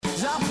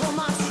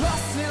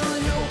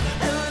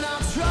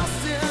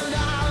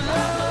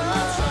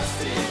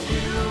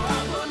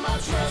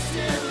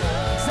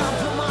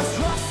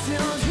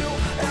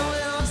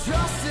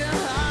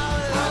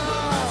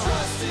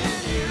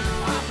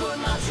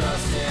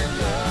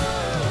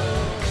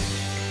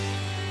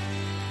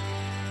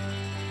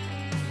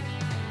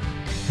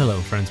Hello,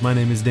 friends. My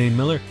name is Dane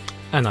Miller.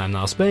 And I'm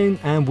Niall Spain,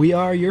 and we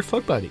are your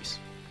fuck buddies.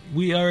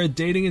 We are a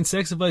dating and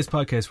sex advice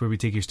podcast where we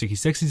take your sticky,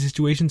 sexy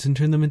situations and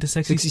turn them into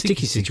sexy,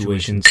 sticky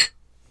situations.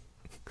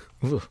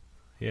 Ooh.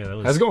 Yeah, that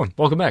was... How's it going?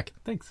 Welcome back.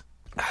 Thanks.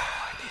 I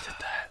needed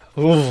that.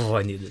 Oh,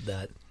 I needed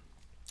that.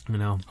 I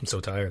know. I'm so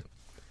tired.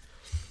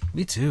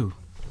 Me too.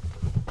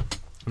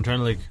 I'm trying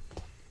to,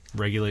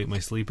 regulate my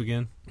sleep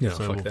again. Yeah,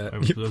 so fuck that. I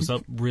was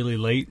up really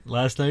late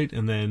last night,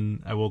 and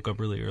then I woke up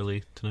really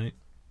early tonight.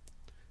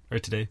 Or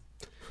today.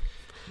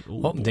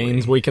 Well,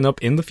 Dane's waking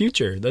up in the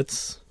future.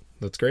 That's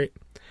great.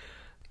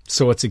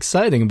 So what's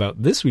exciting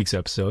about this week's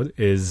episode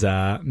is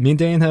me and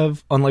Dane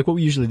have, unlike what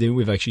we usually do,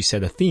 we've actually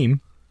set a theme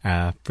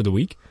for the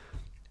week.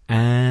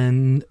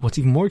 And what's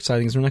even more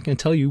exciting is we're not going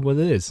to tell you what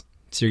it is.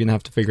 So you're going to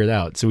have to figure it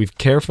out. So we've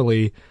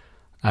carefully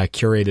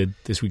curated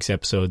this week's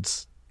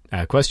episode's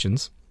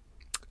questions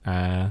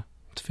to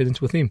fit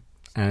into a theme.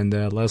 And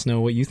let us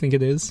know what you think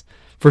it is.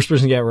 First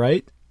person to get it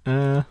right,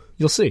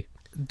 you'll see.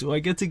 Do I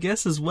get to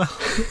guess as well?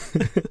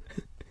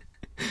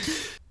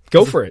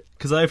 Go for it.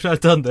 Because I've not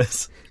done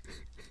this.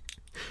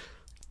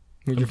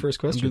 What's your first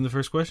question? I'm doing the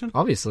first question?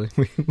 Obviously.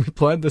 We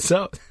planned this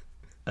out.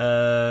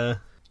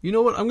 You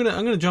know what? I'm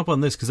gonna jump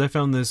on this because I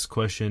found this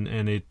question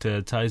and it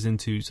ties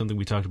into something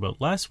we talked about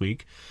last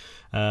week.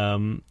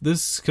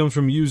 This comes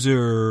from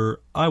user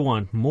I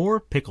want more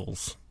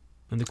pickles,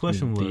 and the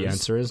question was: the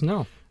answer is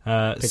no.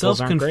 Pickles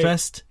aren't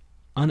self-confessed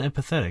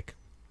unempathetic.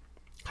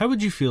 How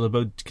would you feel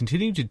about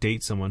continuing to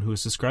date someone who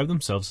has described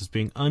themselves as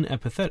being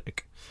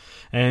unempathetic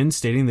and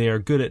stating they are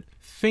good at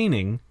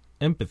feigning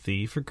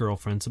empathy for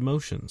girlfriend's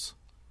emotions?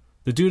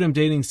 The dude I'm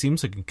dating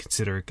seems like a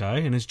considerate guy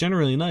and is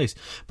generally nice,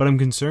 but I'm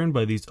concerned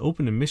by these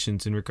open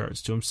admissions in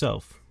regards to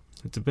himself.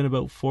 It's been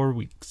about 4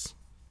 weeks.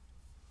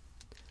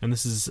 And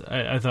this is,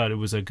 I thought it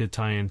was a good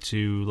tie-in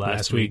to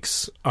last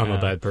week's I'm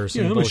a bad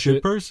person. I'm a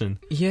shit person.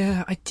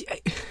 Yeah, I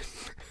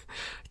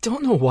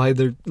don't know why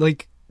they're,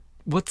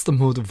 what's the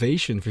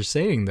motivation for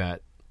saying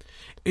that?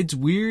 It's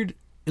weird.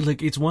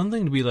 It's one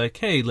thing to be like,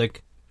 hey,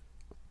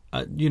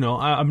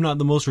 I'm not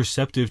the most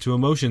receptive to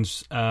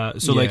emotions.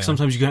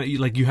 Sometimes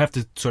you have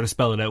to sort of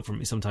spell it out for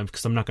me sometimes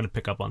because I'm not going to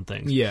pick up on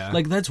things. Yeah.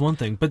 That's one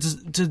thing. But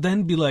to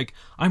then be like,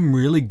 I'm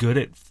really good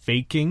at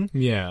faking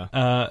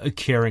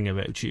caring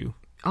about you.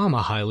 I'm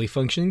a highly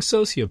functioning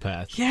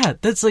sociopath. Yeah,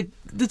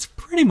 that's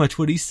pretty much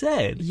what he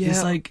said. Yeah.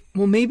 He's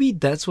well, maybe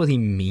that's what he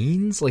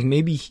means.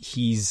 Maybe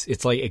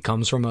it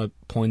comes from a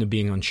point of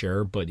being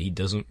unsure, but he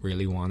doesn't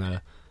really want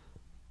to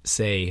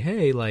say,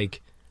 hey,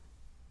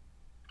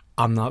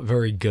 I'm not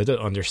very good at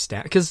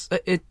understand, because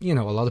a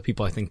lot of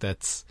people, I think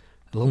that's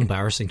a little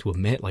embarrassing to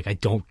admit. I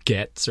don't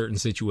get certain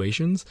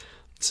situations,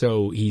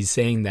 so he's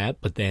saying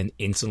that, but then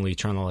instantly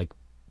trying to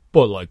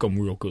I'm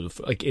real good.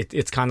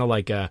 It's kind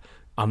of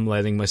I'm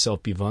letting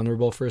myself be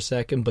vulnerable for a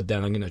second, but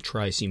then I'm gonna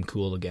try seem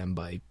cool again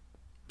by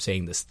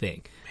saying this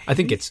thing. Maybe? I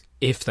think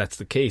if that's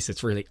the case,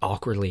 it's really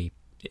awkwardly,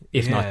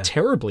 if not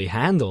terribly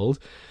handled.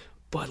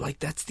 But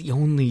that's the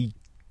only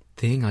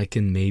thing I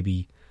can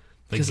maybe.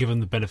 Give him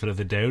the benefit of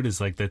the doubt is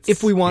that's...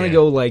 If we want to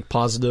go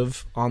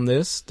positive on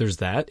this, there's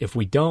that. If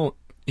we don't,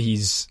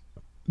 he's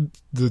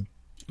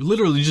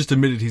literally just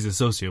admitted he's a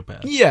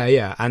sociopath.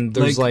 Yeah. And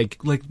there's the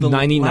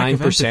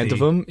 99% of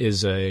them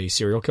is a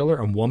serial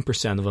killer, and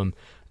 1% of them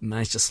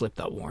managed to slip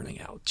that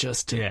warning out.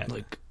 Just to,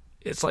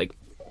 just be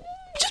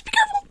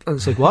careful. And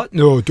it's what?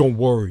 No, don't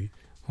worry.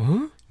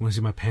 Huh? Want to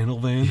see my panel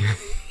van?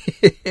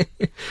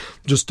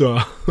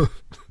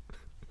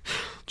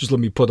 Just let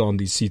me put on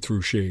these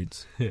see-through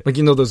shades.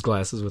 Those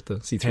glasses with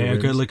the see-through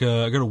rims.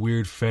 I got a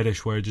weird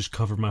fetish where I just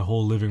covered my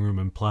whole living room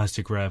in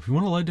plastic wrap. You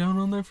want to lie down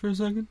on that for a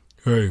second?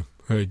 Hey,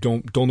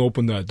 don't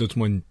open that. That's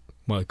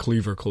my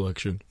cleaver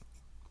collection.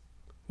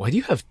 Why do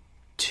you have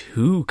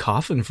 2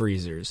 coffin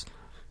freezers?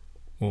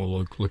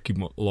 Oh, keep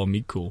a lot of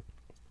meat cool.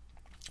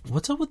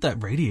 What's up with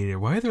that radiator?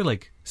 Why are there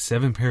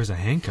 7 pairs of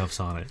handcuffs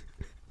on it?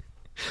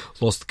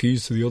 Lost the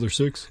keys to the other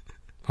 6.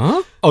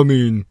 Huh? I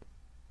mean,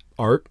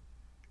 art.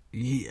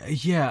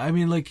 Yeah, I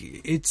mean,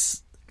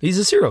 it's... He's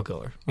a serial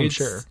killer, I'm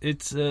sure.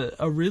 It's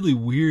a really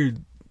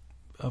weird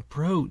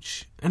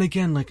approach. And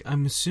again,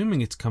 I'm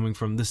assuming it's coming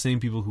from the same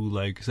people who,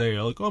 say,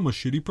 I'm a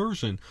shitty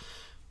person.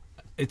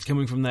 It's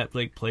coming from that,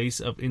 place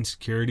of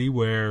insecurity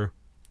where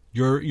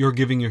you're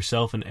giving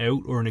yourself an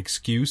out or an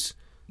excuse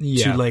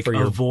to, for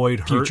avoid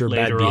hurt future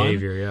later bad on.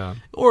 behavior, yeah.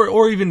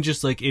 Or even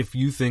just, if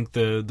you think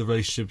the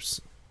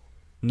relationship's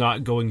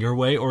not going your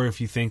way, or if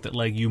you think that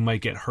you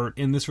might get hurt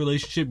in this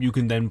relationship, you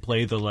can then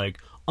play the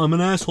I'm an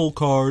asshole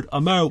card,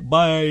 I'm out,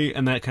 bye,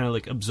 and that kind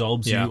of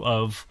absolves you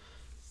of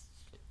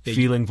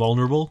feeling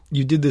vulnerable.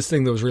 You did this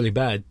thing that was really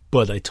bad,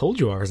 but I told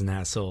you I was an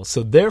asshole,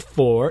 so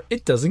therefore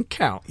it doesn't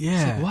count.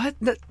 Yeah. What?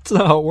 That's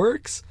not how it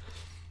works.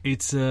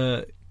 It's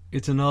an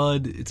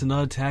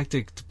odd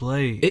tactic to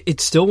play.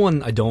 It's still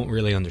one I don't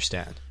really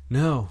understand.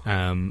 No.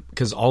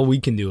 Because all we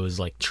can do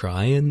is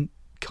try and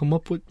come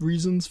up with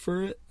reasons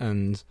for it.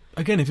 And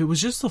again, if it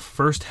was just the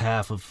first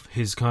half of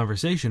his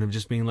conversation of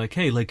just being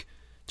hey,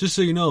 just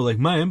so you know,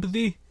 my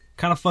empathy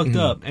kind of fucked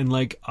up, and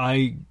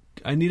I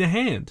need a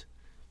hand.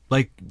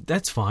 Like,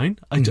 that's fine.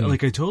 I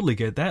totally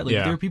get that. Like,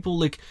 Yeah. there are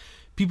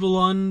people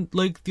on,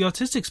 like, the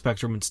autistic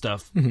spectrum and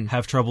stuff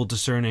have trouble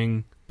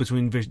discerning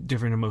between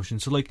different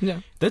emotions. So, like,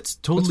 Yeah. that's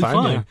totally That's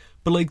fine. fine, yeah.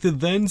 But, like, to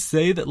then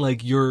say that,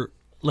 like, you're,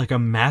 like, a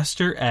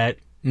master at,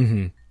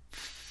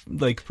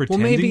 like,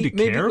 pretending to care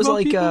maybe it was about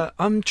like people?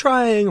 I'm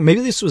trying. Or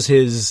maybe this was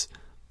his,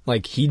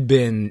 like, he'd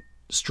been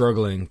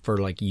struggling for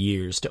like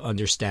years to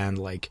understand,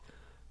 like,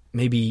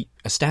 maybe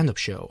a stand-up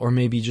show, or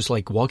maybe just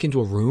like walk into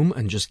a room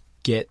and just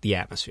get the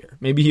atmosphere.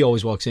 Maybe he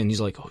always walks in,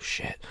 he's like, oh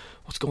shit,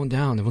 what's going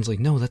down? Everyone's like,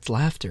 no, that's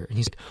laughter, and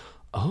he's like,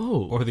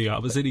 oh. Or the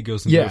opposite, he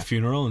goes into Yeah. a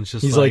funeral and it's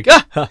just He's like,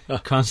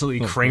 like constantly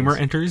Kramer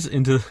enters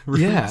into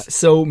rooms. yeah.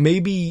 So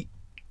maybe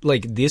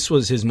like this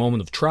was his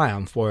moment of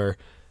triumph, where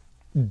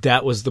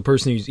that was the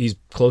person he's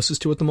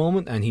closest to at the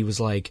moment, and he was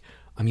like,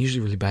 I'm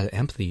usually really bad at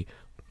empathy,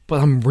 but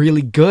I'm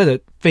really good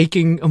at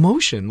faking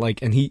emotion.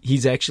 Like, and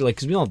he's actually like,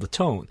 because we don't have the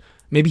tone.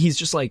 Maybe he's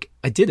just like,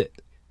 I did it.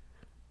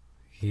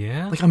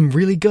 Yeah. Like, I'm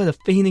really good at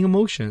feigning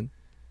emotion.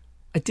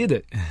 I did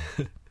it.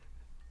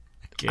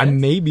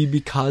 And maybe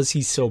because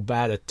he's so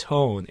bad at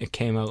tone, it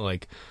came out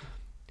like,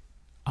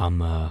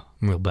 I'm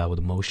real bad with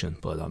emotion,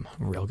 but I'm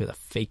real good at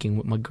faking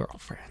with my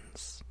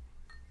girlfriends.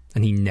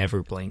 And he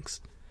never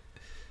blinks.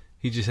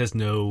 He just has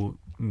no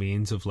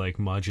means of, like,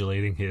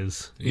 modulating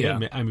his... Yeah.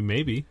 I mean,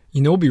 maybe.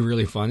 You know what would be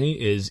really funny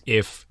is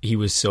if he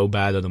was so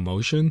bad at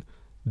emotion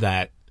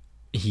that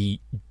he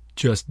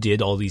just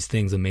did all these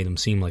things that made him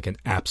seem like an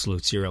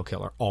absolute serial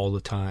killer all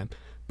the time,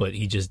 but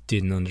he just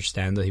didn't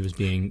understand that he was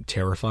being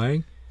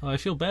terrifying. Oh, I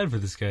feel bad for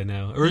this guy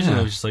now. Originally, Yeah.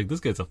 I was just like, this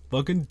guy's a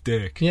fucking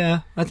dick.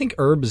 Yeah, I think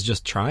Herb is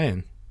just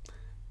trying.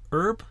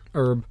 Herb?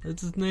 Herb.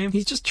 That's his name?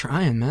 He's just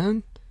trying,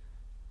 man.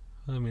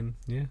 I mean,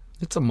 yeah.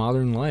 It's a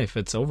modern life.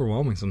 It's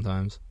overwhelming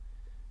sometimes.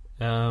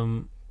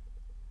 So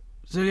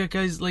yeah,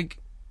 guys, like,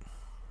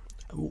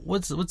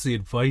 what's the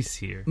advice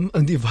here?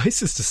 And the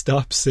advice is to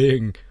stop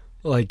saying,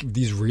 like,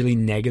 these really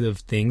negative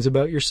things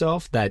about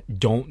yourself that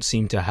don't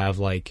seem to have,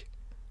 like...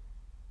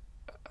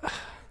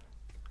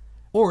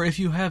 Or if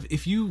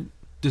you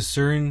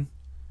discern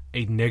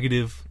a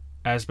negative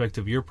aspect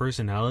of your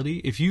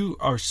personality, if you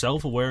are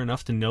self-aware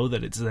enough to know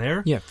that it's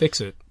there, Yeah,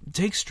 fix it.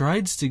 take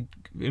strides to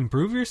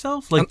improve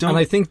yourself. Like, And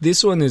I think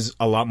this one is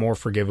a lot more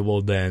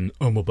forgivable than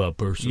I'm a bad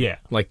person. Yeah.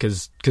 Like,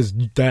 because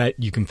that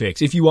you can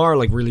fix. If you are,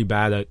 like, really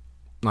bad at,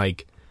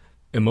 like,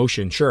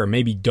 emotion, sure,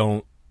 maybe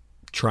don't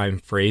try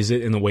and phrase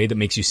it in a way that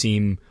makes you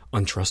seem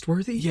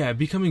untrustworthy. yeah,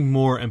 becoming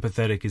more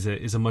empathetic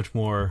is a much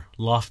more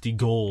lofty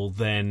goal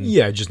than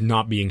Yeah, just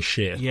not being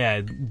shit.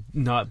 yeah,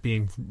 not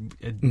being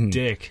a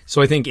dick.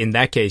 So I think in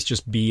that case,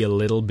 just be a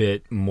little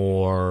bit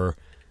more,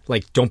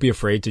 like, don't be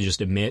afraid to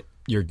just admit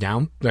you're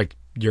down, like,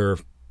 your,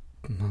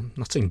 I'm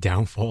not saying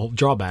downfall,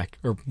 drawback,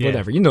 or Yeah.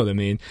 whatever, you know what I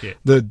mean?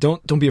 Yeah.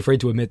 Don't be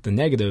afraid to admit the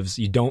negatives.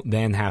 You don't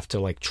then have to,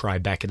 like, try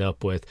back it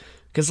up with,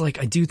 because, like,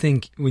 I do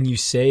think when you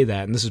say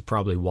that, and this is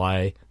probably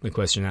why the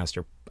question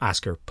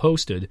asker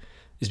posted,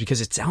 is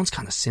because it sounds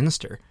kind of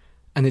sinister,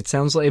 and it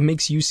sounds like it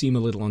makes you seem a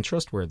little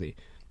untrustworthy.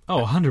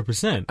 Oh,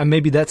 100%. And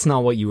maybe that's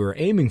not what you were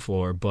aiming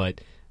for,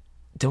 but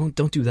don't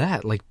do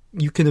that. Like,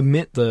 you can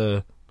admit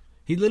the...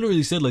 He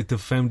literally said like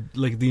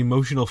the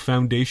emotional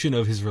foundation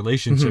of his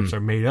relationships are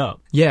made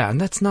up. Yeah,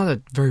 and that's not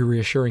a very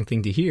reassuring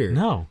thing to hear.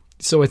 No.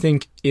 So I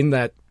think in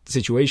that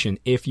situation,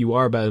 if you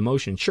are about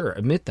emotion, sure,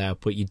 admit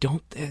that, but you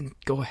don't then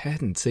go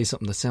ahead and say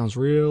something that sounds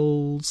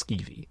real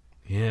skeevy.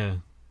 Yeah.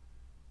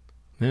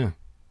 Yeah.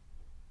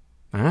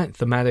 All right,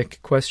 thematic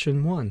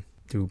question 1.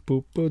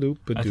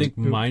 I think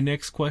my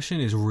next question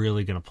is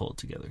really going to pull it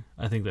together.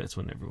 I think that's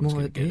when everyone's Well,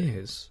 going it to get it.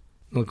 is.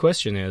 Well, the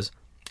question is,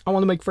 I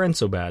want to make friends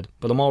so bad,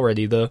 but I'm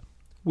already the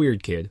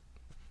weird kid.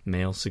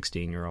 Male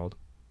 16-year-old.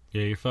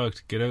 Yeah, you're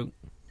fucked. Get out.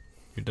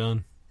 You're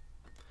done.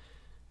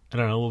 I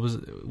don't know.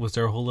 Was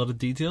there a whole lot of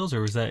details,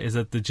 or is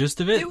that the gist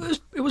of it? It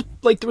was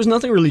like there was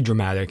nothing really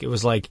dramatic. It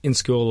was like in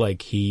school,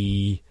 like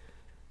he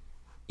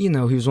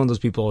was one of those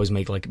people who always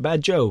make like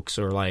bad jokes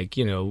or like,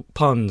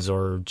 puns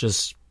or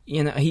just, he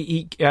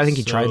I think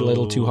he tried a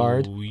little too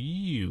hard.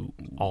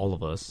 All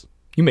of us.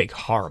 You make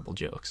horrible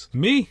jokes.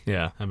 Me?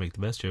 Yeah. I make the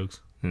best jokes.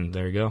 And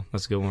there you go.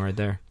 That's a good one right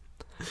there.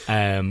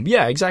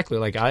 Yeah, exactly.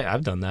 Like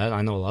I've done that.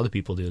 I know a lot of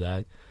people do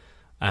that.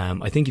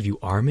 I think if you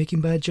are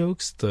making bad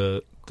jokes,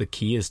 the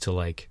key is to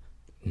like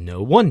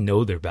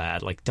know they're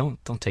bad. Like don't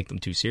take them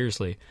too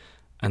seriously.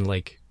 And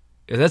like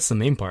that's the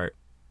main part.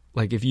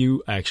 Like if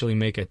you actually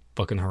make a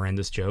fucking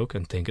horrendous joke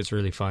and think it's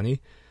really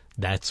funny,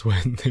 that's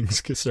when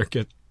things start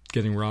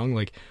getting wrong.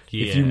 Like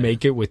if you Yeah.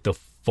 make it with the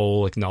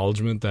full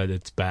acknowledgement that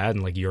it's bad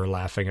and like you're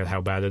laughing at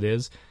how bad it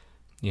is,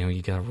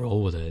 you gotta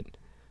roll with it.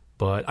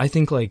 But I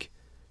think like,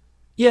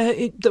 yeah,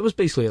 that was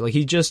basically it. Like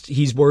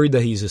he's worried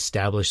that he's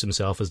established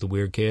himself as the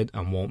weird kid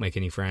and won't make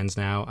any friends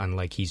now, and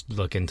like he's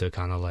looking to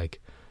kind of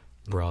like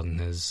broaden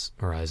his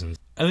horizons.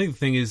 I think the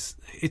thing is,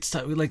 it's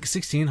like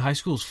 16. High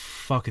school's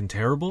fucking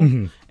terrible,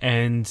 Mm-hmm.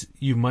 and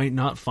you might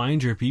not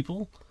find your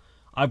people.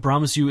 I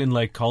promise you, in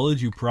like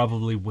college, you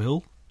probably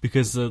will.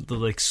 because the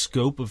like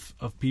scope of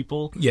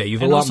people. Yeah,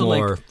 you've a and lot also,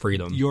 more like,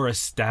 freedom. Your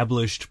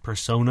established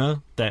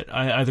persona that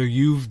either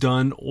you've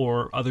done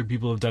or other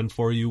people have done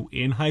for you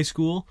in high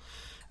school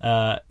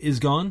is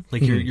gone.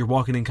 Like you're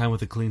walking in kind of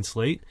with a clean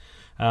slate.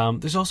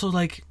 There's also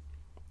like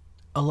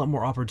a lot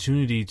more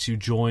opportunity to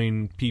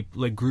join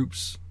people like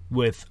groups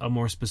with a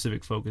more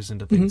specific focus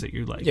into things that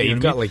you like. Yeah, you know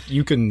you've what I got mean? like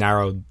you can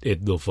narrow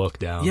it the fuck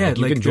down. Yeah,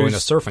 you like, can join a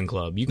there's- surfing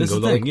club. You can that's go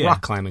the to thing, like yeah.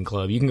 rock climbing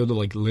club. You can go to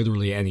like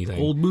literally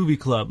anything. Old movie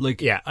club.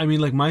 Like, Yeah. I mean,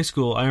 like my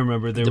school, I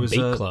remember there was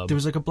Debate club. there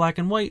was like a black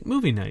and white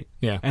movie night.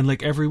 Yeah. And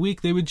like every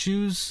week they would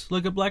choose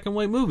like a black and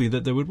white movie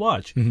that they would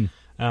watch.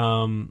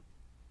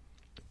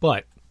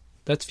 But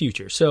that's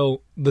future.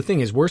 So the thing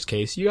is, worst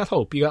case, you got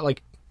hope. You got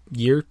like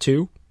year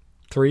 2,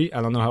 3.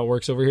 I don't know how it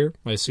works over here.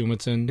 I assume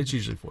it's in It's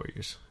usually 4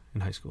 years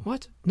in high school.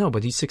 what? No,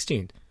 but he's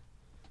 16.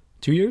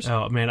 2 years?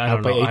 Oh man, I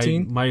Out don't by know.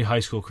 18? My high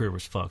school career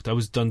was fucked. I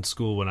was done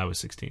school when I was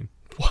 16.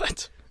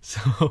 What? So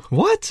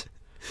What?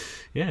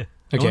 yeah.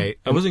 Okay,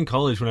 I was in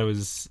college when I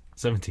was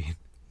 17.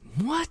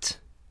 What?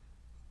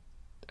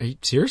 Are you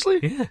seriously?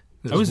 Yeah.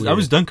 This I is was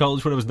weird. done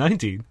college when I was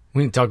 19.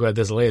 We can talk about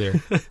this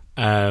later.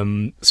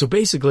 So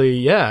basically,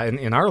 yeah,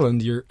 in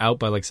Ireland, you're out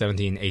by like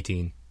 17,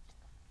 18.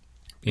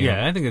 You know,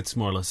 Yeah, I think it's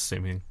more or less the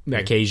same thing.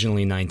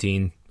 occasionally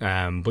 19,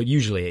 but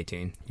usually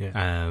 18.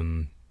 Yeah.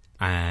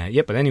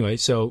 Yeah, but anyway,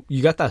 so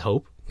you got that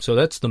hope. So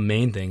that's the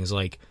main thing is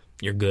like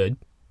you're good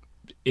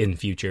in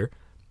future.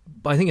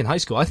 But I think in high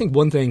school, I think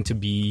one thing to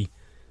be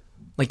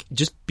like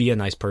just be a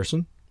nice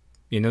person.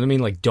 You know what I mean?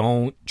 Like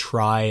don't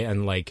try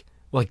and like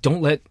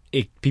don't let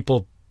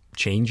people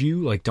change you.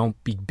 Like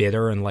don't be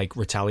bitter and like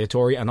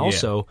retaliatory. And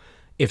also,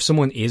 if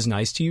someone is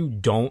nice to you,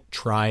 don't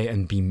try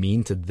and be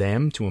mean to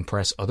them to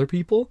impress other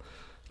people.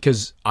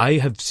 Because I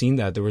have seen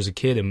that there was a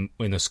kid in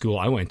a school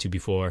I went to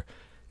before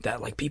that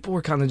like people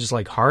were kind of just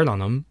like hard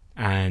on him,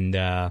 and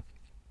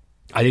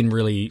I didn't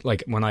really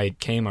like when I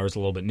came. I was a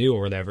little bit new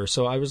or whatever,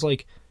 so I was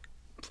like,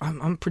 I'm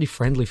a pretty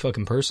friendly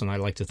fucking person. I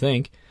like to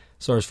think.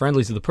 So I was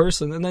friendly to the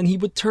person, and then he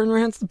would turn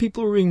around to the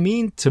people who were being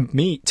mean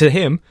to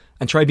him,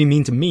 and try to be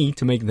mean to me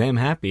to make them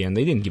happy, and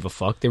they didn't give a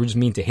fuck. They were just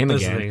mean to him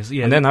That's the again. thing is,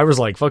 yeah, and then I was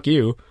like, "Fuck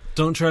you."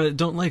 Don't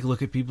like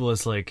look at people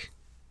as like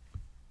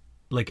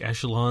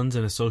echelons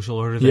in a social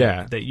order that,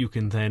 Yeah. that you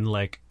can then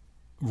like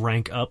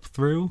rank up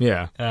through.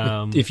 Yeah.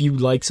 Um, If you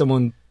like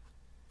someone,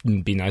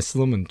 be nice to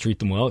them and treat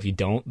them well. If you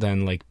don't,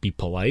 then like be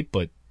polite,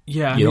 but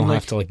Yeah, you don't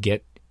have to like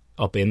get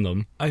up in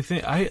them. I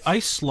think I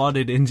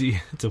slotted into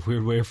it's a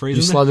weird way of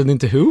phrasing You it. slotted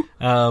into who?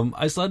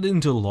 I slotted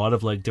into a lot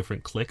of like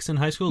different cliques in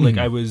high school. Like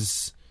I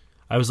was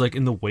like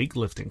in the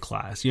weightlifting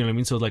class, you know what I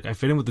mean? So like I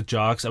fit in with the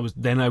jocks. I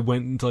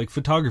went into like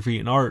photography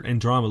and art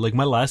and drama. Like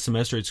my last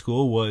semester at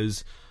school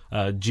was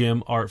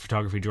gym, art,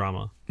 photography,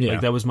 drama. Yeah.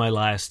 Like that was my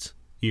last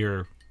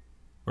year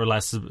or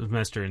last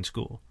semester in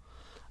school.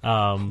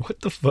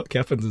 What the fuck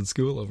happens in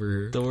school over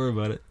here? Don't worry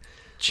about it.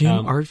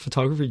 Gym, art,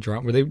 photography,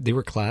 drama. Were they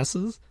were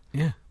classes?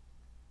 Yeah.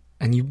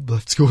 And you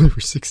left school when you were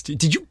 16.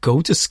 Did you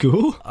go to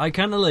school? I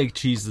kind of like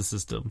cheese the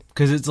system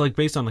because it's like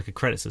based on like a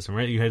credit system,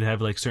 right? You had to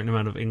have like a certain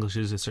amount of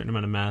Englishes, a certain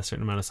amount of math, a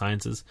certain amount of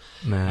sciences,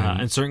 Man.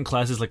 and certain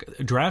classes like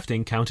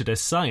drafting counted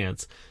as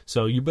science.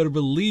 So you better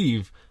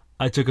believe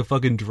I took a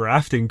fucking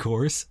drafting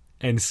course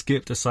and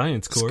skipped a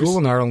science course. School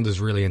in Ireland is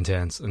really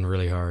intense and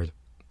really hard.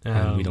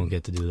 And we Um, don't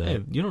get to do that.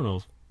 Hey, you don't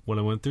know what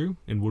I went through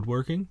in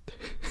woodworking.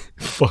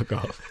 Fuck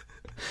off.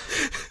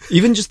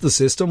 Even just the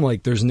system,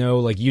 like there's no,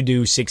 like you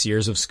do 6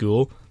 years of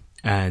school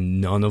and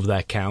none of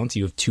that counts.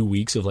 You have 2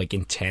 weeks of like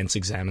intense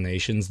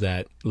examinations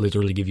that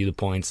literally give you the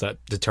points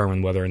that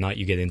determine whether or not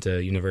you get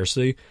into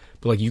university.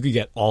 But like you could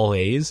get all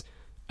A's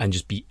and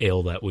just be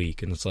ill that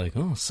week. And it's like,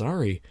 oh,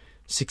 sorry,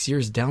 6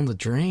 years down the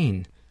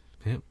drain.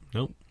 Yep.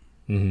 Nope.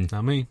 Mm-hmm.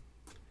 Not me.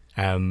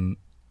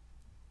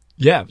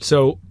 Yeah,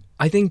 so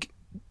I think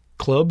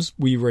clubs,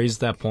 we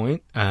raised that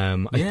point. I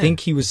Yeah. think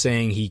he was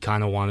saying he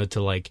kind of wanted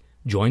to like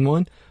join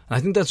one. And I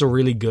think that's a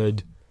really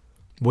good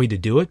way to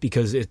do it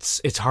because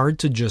it's hard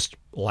to just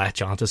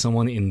latch onto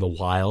someone in the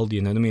wild.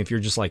 You know what I mean? If you're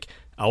just like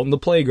out in the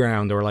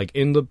playground or like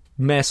in the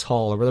mess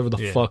hall or whatever the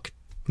Yeah. fuck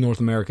North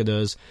America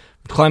does,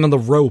 climbing the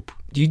rope.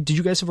 Did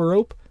you guys have a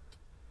rope?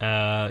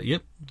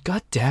 Yep.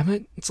 God damn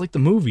it! It's like the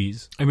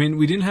movies. I mean,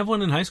 we didn't have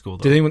one in high school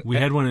though. Did anyone- We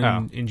had one in,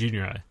 Oh. in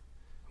junior high.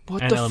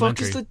 What And the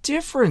fuck is elementary. the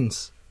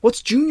difference?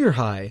 What's junior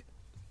high?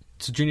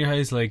 So junior high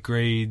is like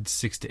grades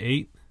 6 to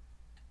 8,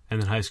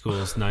 and then high school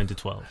is 9 to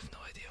 12. No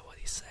idea what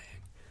he's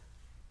saying.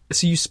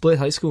 So you split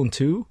high school in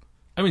two?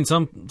 I mean,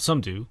 some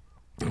do.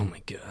 Oh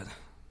my god.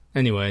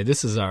 Anyway,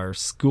 this is our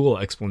school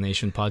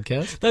explanation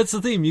podcast. That's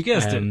the theme. You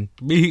guessed Um,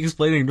 it. Me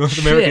explaining North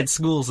shit. American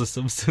school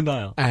systems to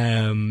Niall.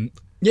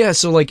 Yeah,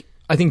 so like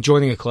I think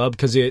joining a club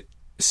because it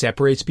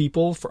separates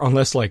people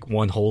unless like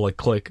one whole like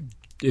clique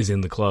is in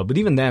the club. But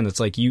even then, it's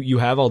like you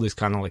have all this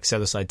kind of like set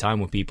aside time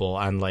with people,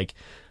 and like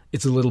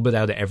it's a little bit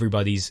out of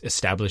everybody's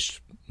established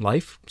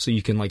life, so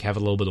you can like have a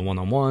little bit of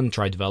one-on-one,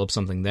 try to develop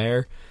something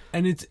there.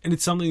 And it's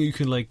something you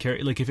can like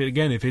carry. Like if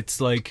it's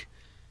like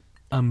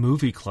a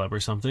movie club or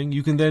something,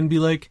 you can then be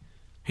like,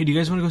 "Hey, do you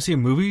guys want to go see a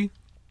movie?"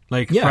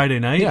 like Yeah, Friday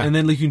night, yeah. and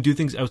then like you can do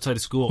things outside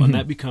of school, and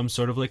that becomes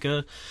sort of like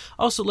a.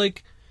 Also,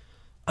 like,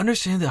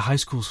 understand that high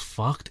school's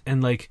fucked,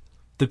 and like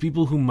the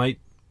people who might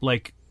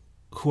like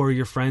who are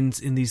your friends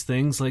in these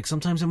things, like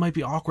sometimes it might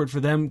be awkward for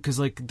them because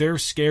like they're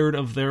scared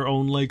of their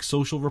own like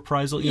social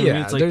reprisal. You know what I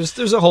mean? It's like,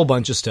 there's a whole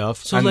bunch of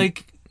stuff. so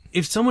like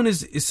if someone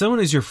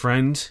is your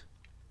friend,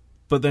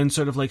 but then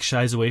sort of like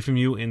shies away from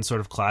you in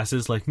sort of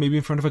classes, like maybe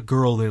in front of a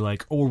girl they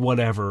like or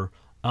whatever,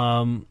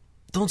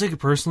 don't take it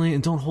personally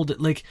and don't hold it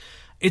like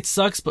it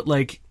sucks, but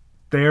like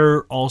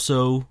they're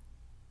also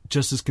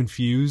just as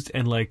confused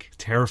and like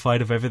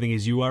terrified of everything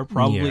as you are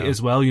probably Yeah.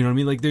 as well. You know what I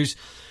mean? Like there's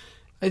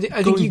I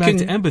think going you back can.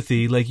 to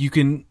empathy, like you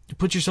can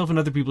put yourself in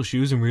other people's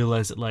shoes and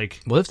realize that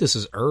like What if this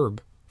is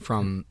Herb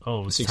from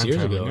it's 6 time years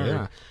traveling ago?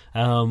 nerd.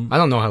 Yeah, I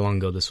don't know how long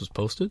ago this was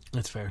posted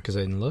That's fair. because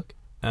I didn't look.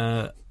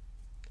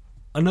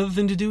 Another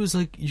thing to do is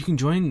like you can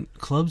join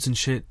clubs and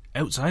shit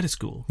outside of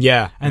school.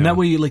 Yeah, And yeah. that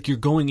way, like you're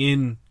going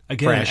in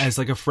again Fresh. as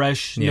like a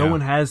fresh. Yeah. No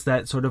one has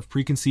that sort of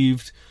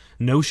preconceived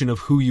notion of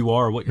who you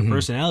are, what your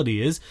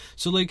personality is.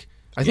 So like,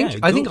 I think yeah,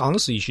 I go- think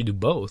honestly you should do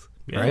both,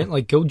 Yeah. right?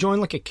 Like go join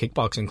like a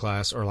kickboxing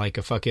class or like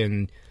a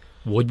fucking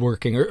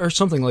woodworking or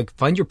something. Like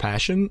find your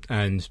passion,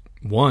 and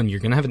you're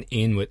gonna have an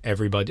in with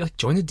everybody. Like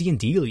join a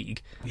D&D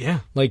league. yeah.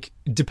 Like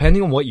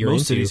depending on what you're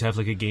Most into. cities have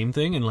like a game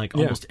thing, and like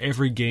Yeah. almost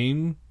every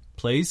game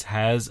place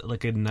has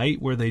like a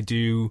night where they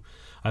do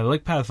either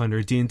like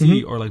Pathfinder,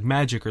 D&D, or like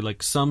Magic, or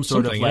like some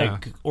sort Something, of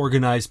like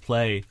organized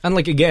play. And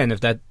like again, if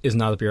that is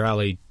not up your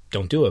alley,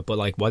 don't do it. But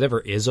like whatever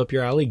is up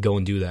your alley, go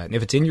and do that. And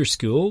if it's in your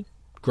school,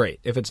 great.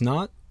 If it's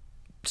not,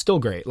 still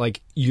great.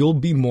 Like you'll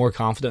be more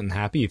confident and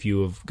happy if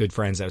you have good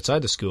friends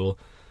outside of school,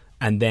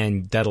 and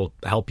then that'll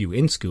help you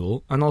in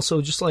school. And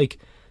also just like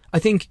I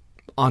think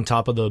on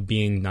top of the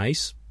being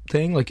nice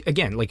thing, like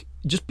again, like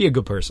just be a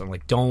good person.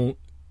 Like don't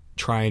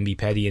try and be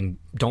petty and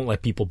don't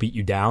let people beat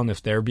you down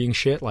if they're being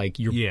shit. Like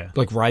you're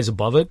like rise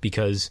above it,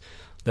 because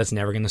that's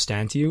never going to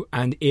stand to you.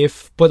 And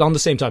but on the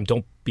same time,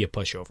 don't be a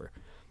pushover.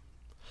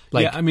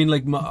 Like, yeah, I mean,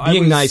 like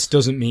being nice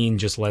doesn't mean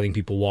just letting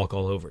people walk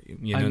all over you.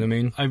 You know what I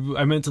mean?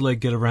 I meant to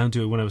like get around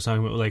to it when I was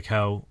talking about like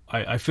how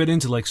I fit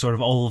into like sort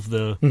of all of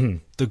the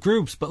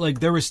groups, but like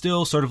there were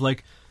still sort of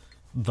like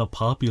the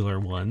popular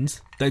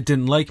ones that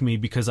didn't like me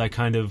because I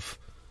kind of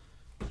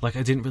like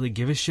I didn't really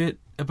give a shit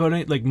about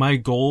it. Like my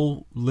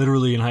goal,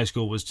 literally in high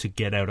school, was to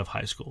get out of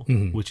high school,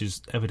 which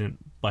is evident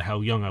by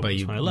how young I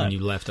was when I left. When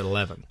you left at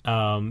 11.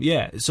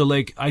 Yeah, so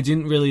like I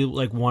didn't really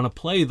like want to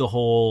play the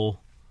whole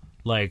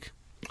like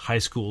high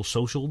school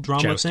social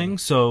drama Jousting. thing.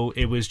 So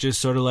it was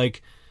just sort of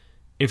like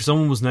if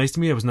someone was nice to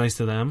me, I was nice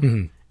to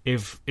them.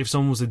 If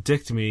someone was a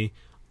dick to me,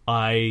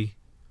 I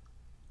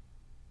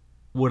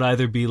would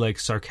either be like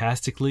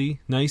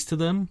sarcastically nice to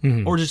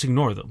them or just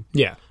ignore them.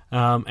 Yeah.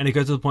 And it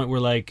got to the point where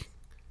like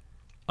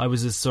I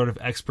was this sort of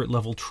expert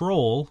level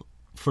troll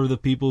for the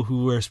people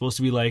who were supposed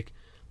to be like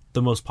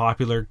the most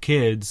popular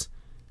kids,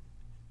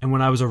 and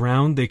when I was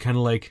around, they kind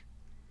of like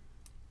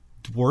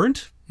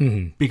weren't.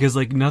 Because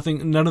like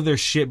none of their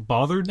shit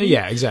bothered me.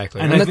 Yeah,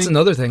 exactly. And And I that's think-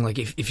 another thing. Like,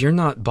 if you're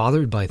not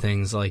bothered by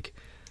things, like,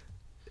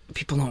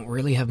 people don't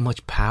really have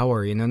much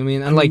power, you know what I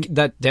mean? And, like,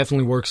 that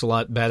definitely works a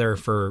lot better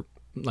for,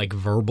 like,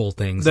 verbal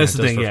things That's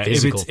than the it thing. does for Yeah,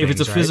 physical if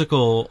it's a things, right?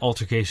 physical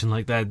altercation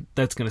like that,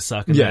 that's gonna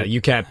suck. And Yeah, that-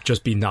 you can't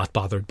just be not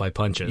bothered by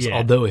punches. Yeah.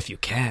 Although, if you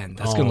can,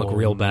 that's going to look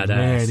real badass.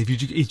 Man,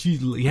 if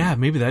you, yeah,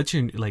 maybe that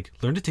should like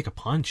learn to take a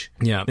punch.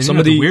 Yeah, then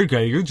somebody- you're not the weird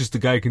guy. You're just the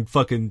guy who can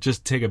fucking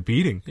just take a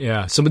beating.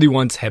 Yeah, somebody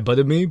once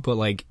headbutted me, but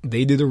like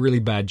they did a really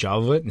bad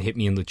job of it and hit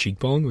me in the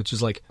cheekbone, which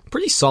is like a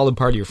pretty solid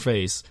part of your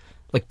face.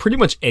 Like pretty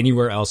much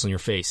anywhere else on your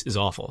face is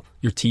awful.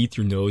 Your teeth,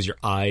 your nose, your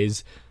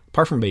eyes,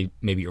 apart from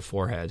maybe your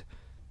forehead.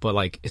 But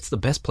like it's the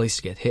best place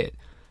to get hit.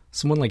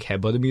 Someone like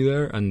headbutted me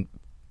there, and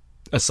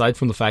aside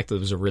from the fact that it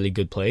was a really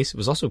good place, it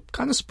was also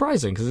kind of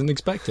surprising because I didn't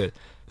expect it.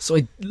 So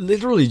I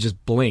literally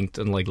just blinked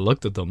and like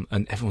looked at them,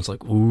 and everyone's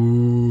like,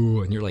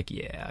 "Ooh!" And you're like,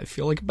 "Yeah, I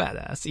feel like a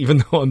badass,"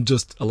 even though I'm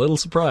just a little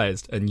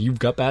surprised. And you've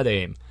got bad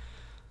aim,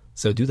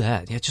 so do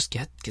that. Yeah, just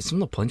get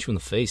someone to punch you in the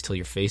face till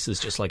your face is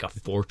just like a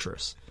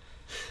fortress,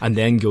 and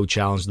then go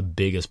challenge the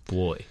biggest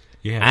boy.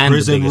 Yeah, and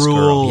prison the biggest girl.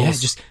 rules. Yeah,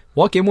 just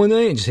walk in one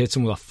day and just hit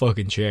someone with a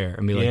fucking chair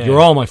and be like, Yeah. "You're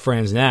all my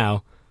friends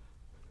now."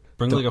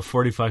 Bring like a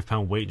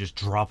 45-pound weight, just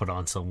drop it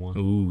on someone.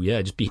 Ooh,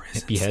 yeah, just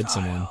behead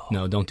someone.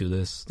 No, don't do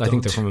this. I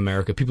think they're Don't from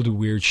America. People do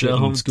weird shit in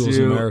Don't schools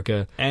in do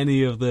America.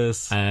 any of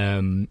this.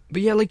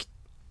 But yeah, like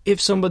if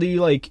somebody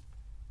like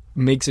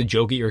makes a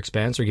joke at your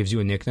expense or gives you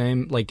a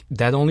nickname, like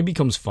that only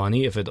becomes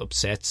funny if it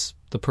upsets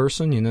the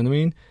person. You know what I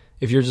mean?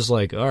 If you're just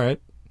like, all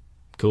right,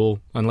 cool,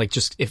 and like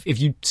just if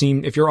you're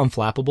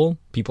unflappable,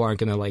 people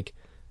aren't gonna like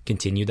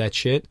continue that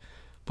shit.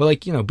 But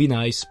like be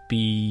nice.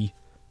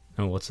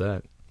 Oh, what's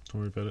that? Don't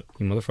worry about it.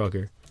 You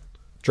motherfucker!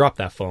 Drop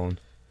that phone.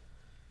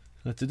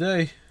 Not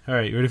today. All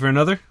right, you ready for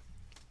another?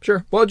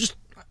 Sure. Well, just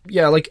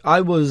like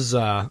I was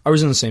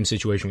in the same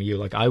situation with you.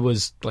 Like I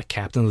was like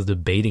captain of the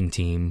debating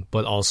team,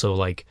 but also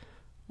like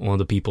one of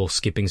the people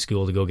skipping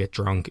school to go get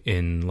drunk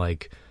in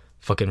like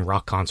fucking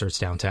rock concerts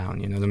downtown.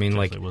 You know what I mean?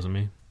 Like It wasn't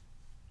me.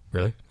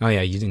 Really? Oh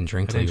yeah, you didn't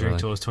drink I till didn't you were drink like...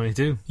 till I was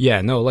 22.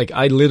 Yeah, no, like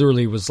I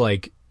literally was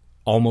like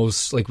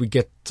almost like we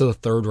get to the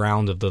third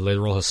round of the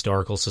literal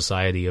historical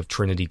society of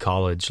Trinity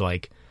College,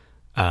 like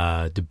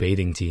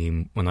debating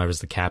team when I was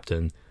the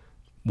captain,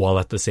 while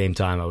at the same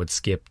time I would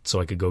skip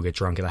so I could go get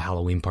drunk at a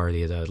Halloween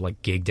party at a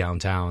like gig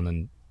downtown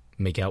and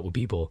make out with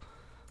people.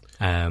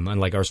 And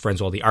like I was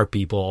friends with all the art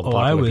people, all the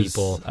popular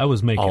people. I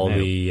was making all out.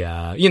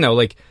 the you know,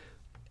 like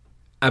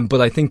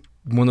but I think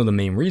one of the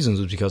main reasons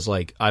was because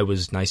like I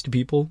was nice to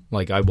people.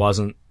 Like I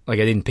wasn't like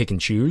I didn't pick and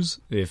choose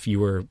if you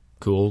were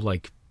cool,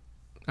 like,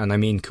 and I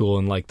mean cool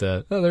in like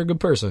the they're a good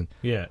person.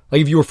 Yeah.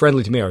 Like if you were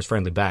friendly to me, I was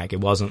friendly back.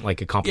 It wasn't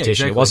like a competition. Yeah,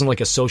 exactly. It wasn't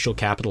like a social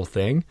capital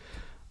thing.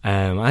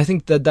 I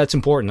think that's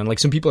important. And like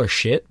some people are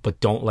shit,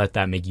 but don't let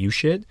that make you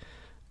shit.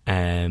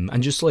 And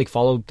just like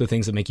follow the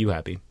things that make you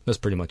happy. That's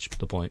pretty much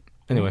the point.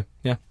 Anyway,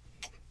 yeah.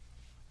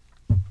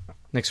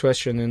 Next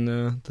question in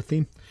the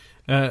theme.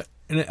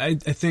 And I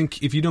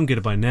think if you don't get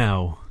it by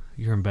now,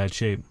 you're in bad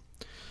shape.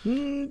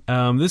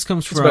 This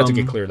comes It's from about to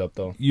get cleared up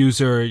though.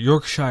 user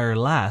Yorkshire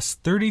Lass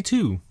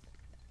 32.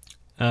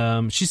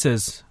 She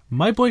says,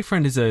 "My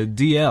boyfriend is a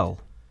DL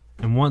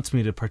and wants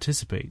me to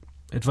participate.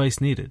 Advice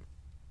needed."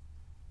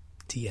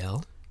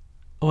 DL?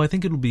 Oh, I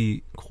think it'll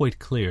be quite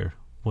clear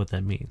what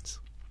that means.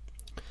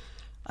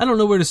 I don't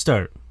know where to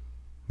start.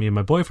 Me and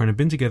my boyfriend have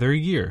been together a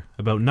year.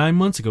 About 9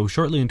 months ago,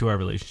 shortly into our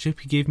relationship,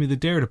 he gave me the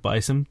dare to buy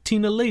some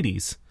Tina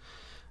ladies.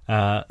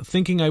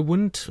 Thinking I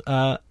wouldn't,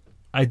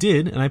 I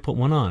did, and I put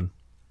one on.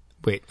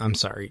 Wait, I'm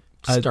sorry.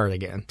 Start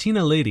again.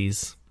 Tina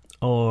ladies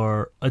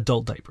are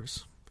adult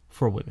diapers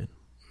for women.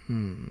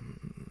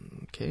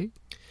 Okay.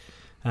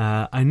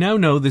 I now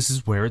know this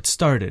is where it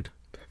started.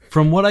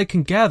 From what I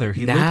can gather,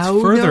 he Now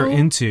looked further know?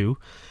 into,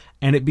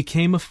 and it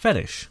became a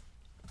fetish.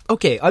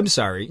 Okay, I'm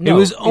sorry. It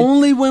was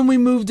only when we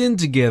moved in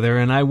together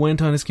and I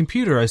went on his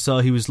computer I saw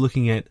he was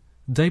looking at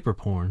diaper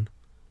porn.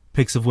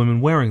 Pics of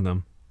women wearing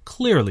them.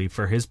 Clearly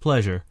for his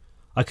pleasure.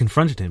 I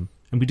confronted him,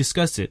 and we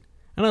discussed it,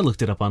 and I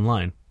looked it up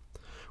online.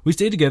 We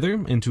stayed together,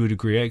 and to a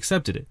degree I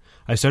accepted it.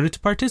 I started to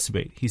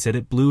participate. He said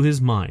it blew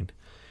his mind.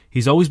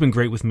 He's always been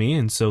great with me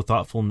and so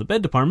thoughtful in the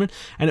bed department,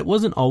 and it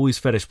wasn't always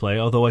fetish play,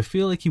 although I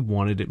feel like he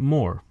wanted it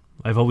more.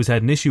 I've always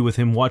had an issue with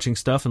him watching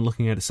stuff and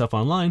looking at stuff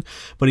online,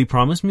 but he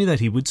promised me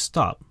that he would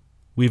stop.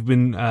 We've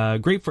been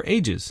great for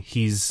ages.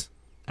 He's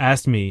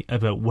asked me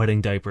about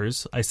wedding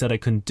diapers. I said I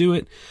couldn't do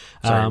it.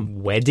 Sorry,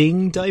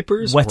 wedding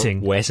diapers?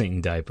 Wetting. Or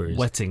wetting diapers.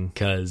 Wetting.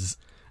 Because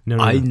No.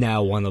 I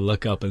now want to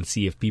look up and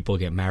see if people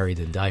get married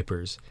in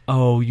diapers.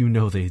 Oh, you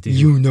know they do.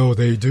 You know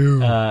they do.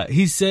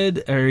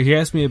 He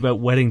asked me about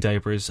wedding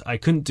diapers. I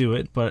couldn't do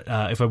it, but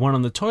if I went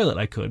on the toilet,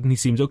 I could, and he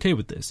seems okay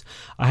with this.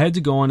 I had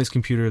to go on his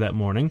computer this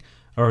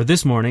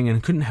morning,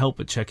 and couldn't help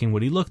but checking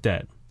what he looked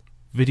at.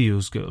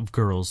 Videos of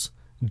girls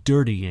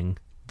dirtying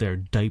their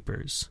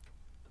diapers.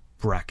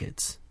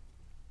 Brackets.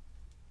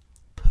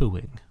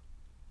 Pooing.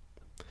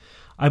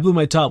 I blew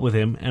my top with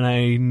him,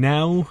 and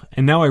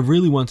now I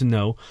really want to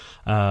know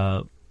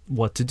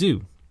what to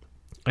do.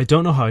 I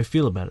don't know how I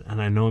feel about it,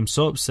 and I know I'm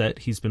so upset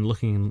he's been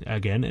looking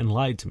again and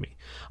lied to me.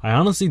 I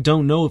honestly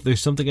don't know if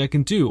there's something I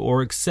can do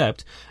or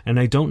accept, and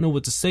I don't know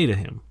what to say to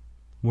him.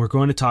 We're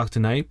going to talk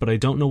tonight, but I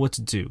don't know what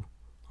to do.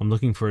 I'm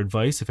looking for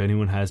advice if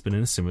anyone has been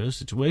in a similar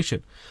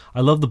situation. I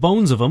love the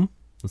bones of him.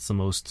 That's the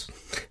most...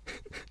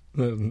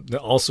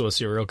 Also a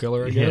serial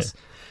killer, I guess.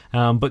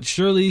 But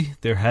surely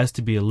there has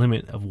to be a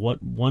limit of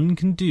what one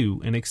can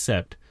do and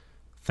accept.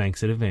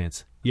 Thanks in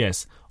advance.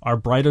 Yes, our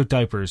bridal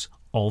diapers,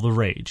 all the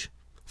rage.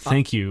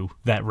 Thank you,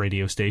 that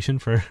radio station,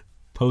 for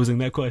posing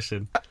that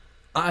question.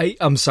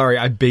 I'm sorry,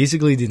 I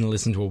basically didn't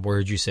listen to a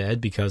word you said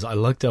because I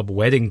looked up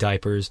wedding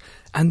diapers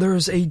and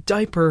there's a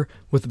diaper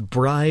with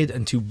bride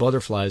and 2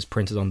 butterflies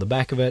printed on the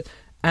back of it,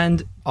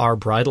 and are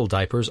bridal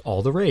diapers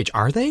all the rage?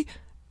 Are they?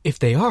 If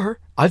they are,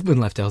 I've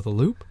been left out of the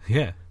loop.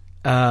 Yeah.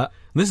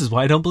 This is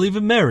why I don't believe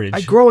in marriage.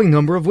 A growing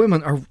number of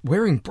women are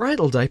wearing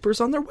bridal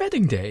diapers on their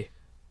wedding day.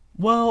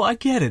 Well, I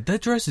get it.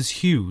 That dress is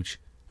huge.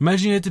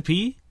 Imagine you had to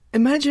pee.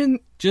 Imagine...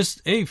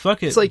 Just, hey,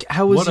 fuck it. It's like,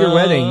 how was your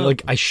wedding?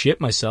 Like, I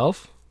shit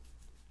myself.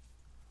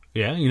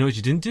 Yeah, you know what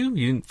you didn't do?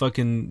 You didn't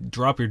fucking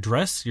drop your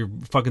dress, your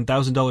fucking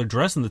 $1,000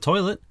 dress in the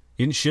toilet.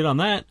 You didn't shit on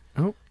that.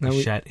 Oh,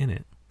 you shat in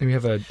it. We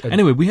have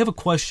Anyway, we have a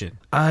question.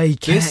 I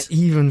can't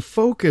even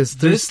focus.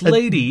 This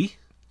lady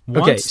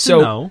wants to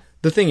know...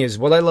 The thing is,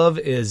 what I love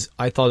is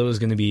I thought it was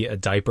going to be a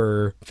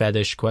diaper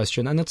fetish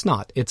question, and it's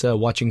not. It's a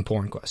watching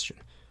porn question.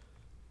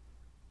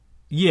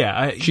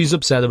 Yeah. She's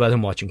upset about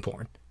him watching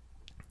porn.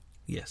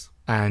 Yes.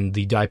 And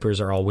the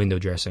diapers are all window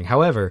dressing.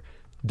 However,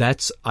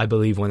 that's, I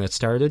believe, when it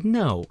started.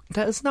 No,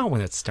 that is not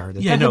when it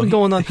started. Yeah, that had been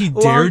going on. He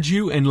dared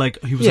you, and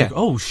he was like,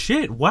 "Oh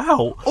shit,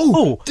 wow,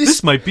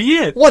 this might be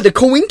it." What, the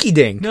coinky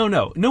dink?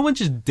 No one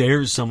just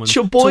dares someone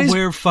to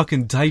wear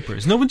fucking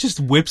diapers. No one just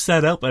whips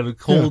that up out of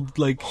cold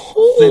thin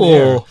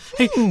air.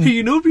 Hey,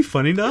 you know what'd be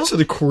funny now? That's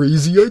a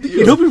crazy idea.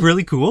 You know what'd be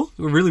really cool,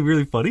 really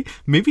really funny.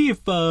 Maybe if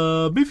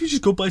you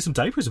just go buy some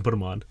diapers and put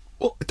them on.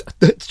 Oh,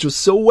 that's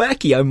just so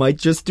wacky. I might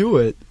just do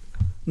it.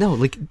 No,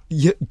 like,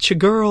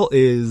 Chigurl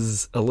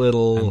is a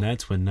little... And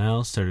that's when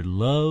Niall started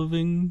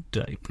loving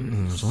diapers.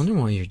 I was wondering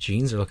why your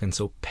jeans are looking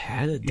so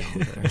padded down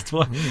there. That's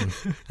why.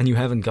 And you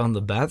haven't gone to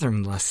the bathroom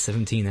in the last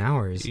 17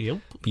 hours. Yep.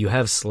 But you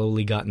have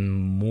slowly gotten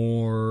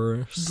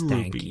more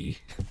stanky.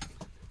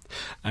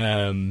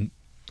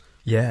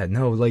 Yeah,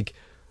 no, like...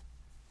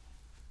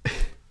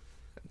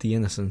 the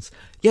innocence.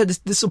 Yeah,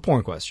 this is a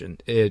porn question.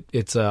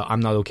 It's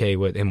I'm not okay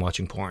with him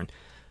watching porn.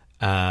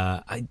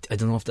 I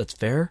don't know if that's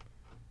fair.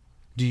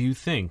 Do you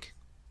think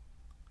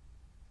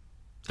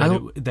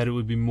that it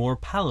would be more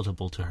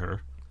palatable to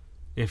her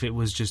if it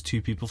was just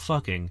two people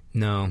fucking?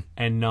 No.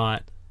 And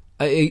not...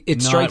 It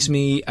not strikes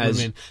me as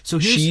women. So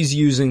she's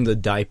using the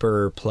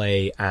diaper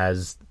play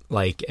as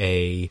like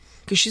a...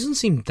 Because she doesn't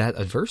seem that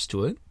adverse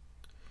to it.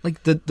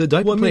 Like the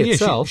diaper play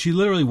itself... She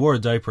literally wore a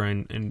diaper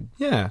and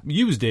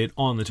used it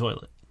on the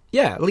toilet.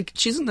 Yeah, like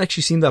she doesn't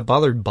actually seem that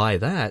bothered by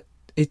that.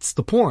 It's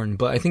the porn,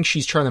 but I think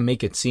she's trying to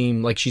make it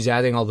seem like she's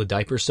adding all the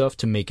diaper stuff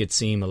to make it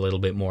seem a little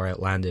bit more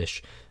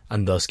outlandish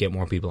and thus get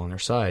more people on her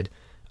side.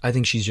 I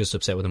think she's just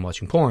upset with him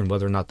watching porn.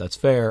 Whether or not that's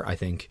fair, I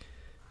think,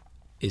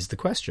 is the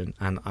question.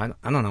 And I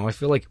don't know. I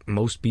feel like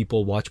most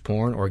people watch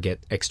porn or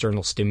get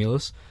external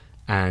stimulus,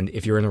 and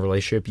if you're in a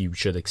relationship, you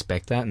should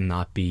expect that and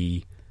not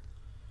be,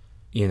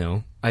 you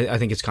know... I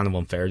think it's kind of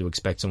unfair to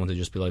expect someone to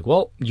just be like,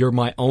 well, you're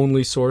my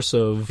only source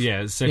of...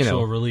 Yeah,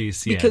 sexual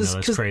release. Yeah, because,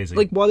 that's crazy.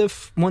 Like, what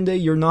if one day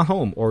you're not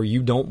home or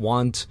you don't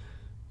want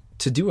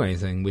to do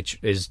anything, which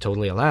is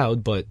totally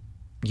allowed, but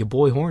your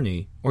boy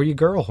horny or your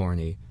girl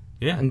horny.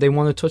 Yeah. And they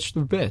want to touch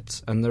their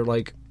bits. And they're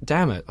like,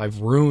 damn it, I've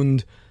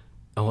ruined...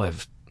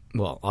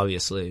 Well,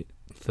 obviously,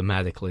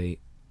 thematically,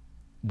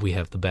 we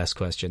have the best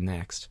question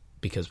next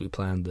because we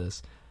planned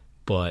this.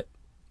 But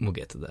we'll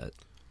get to that.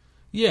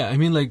 Yeah, I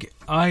mean, like,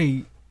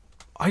 I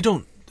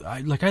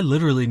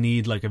literally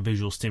need, like, a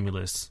visual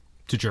stimulus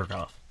to jerk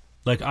off.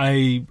 Like,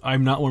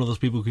 I'm not one of those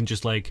people who can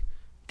just, like,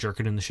 jerk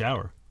it in the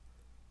shower.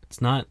 It's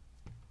not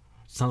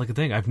like a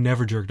thing. I've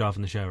never jerked off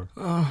in the shower.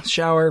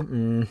 Shower?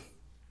 Or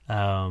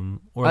I've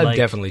like,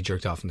 definitely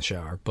jerked off in the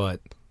shower,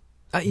 but...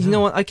 you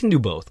know what? I can do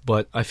both,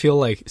 but I feel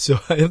like... So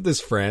I have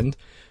this friend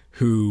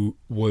who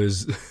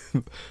was,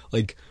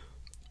 like,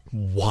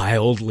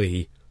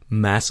 wildly...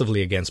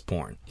 massively against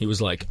porn. He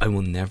was like, I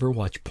will never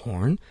watch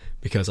porn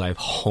because I've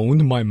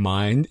honed my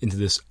mind into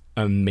this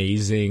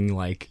amazing,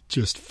 like,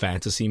 just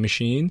fantasy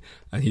machine,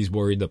 and he's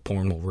worried that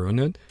porn will ruin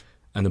it.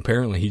 And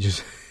apparently he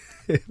just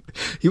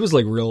he was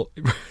like real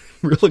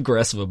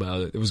aggressive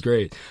about it. It was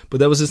great.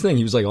 But that was his thing.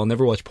 He was like, I'll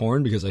never watch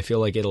porn because I feel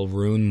like it'll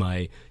ruin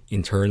my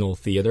internal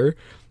theater.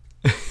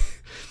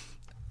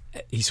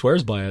 He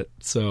swears by it.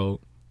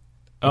 So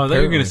I thought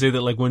you were going to say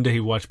that, like, one day he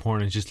watched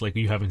porn and it's just like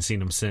you haven't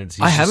seen him since.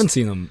 I haven't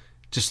seen him.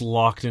 Just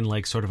locked in,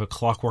 like, sort of a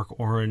Clockwork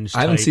Orange type.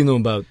 I haven't seen them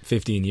in about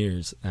 15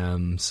 years.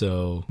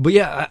 But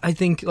yeah, I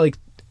think, like,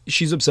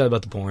 she's upset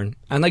about the porn.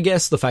 And I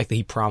guess the fact that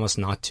he promised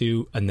not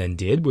to and then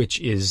did, which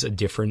is a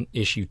different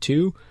issue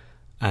too.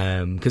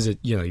 Because,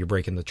 you're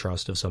breaking the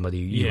trust of somebody.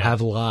 You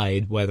have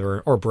lied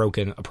or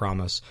broken a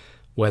promise,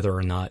 whether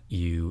or not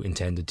you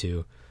intended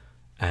to.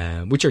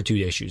 Which are two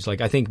issues.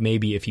 Like, I think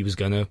maybe if he was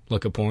going to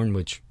look at porn,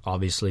 which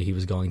obviously he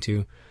was going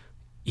to,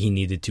 he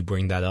needed to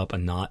bring that up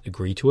and not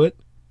agree to it.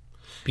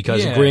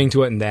 Because agreeing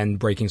to it and then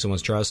breaking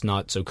someone's trust,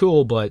 not so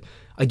cool, but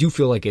I do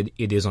feel like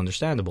it is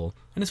understandable.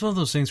 And it's one of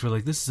those things where,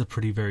 like, this is a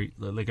pretty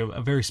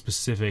a very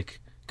specific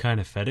kind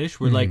of fetish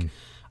where, like,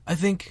 I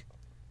think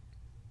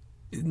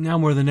now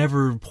more than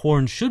ever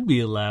porn should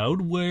be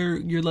allowed, where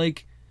you're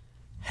like,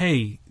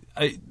 hey,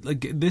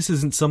 this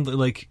isn't something,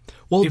 like,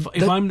 well,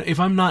 if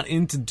I'm not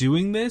into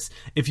doing this,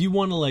 if you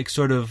want to, like,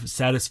 sort of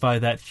satisfy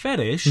that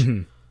fetish,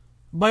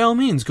 by all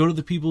means, go to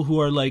the people who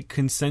are, like,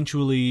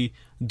 consensually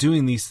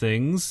doing these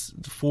things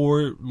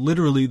for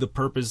literally the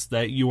purpose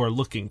that you are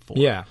looking for.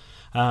 Yeah.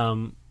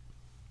 And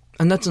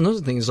that's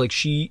another thing, is, like,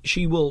 she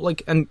will,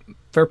 like, and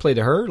fair play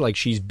to her, like,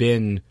 she's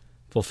been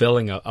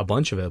fulfilling a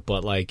bunch of it,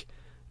 but, like,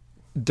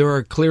 there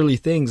are clearly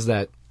things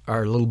that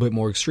are a little bit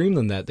more extreme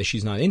than that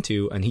she's not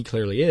into, and he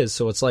clearly is,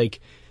 so it's like,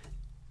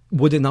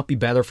 would it not be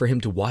better for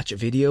him to watch a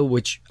video?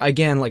 Which,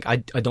 again, like, I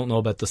don't know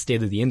about the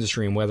state of the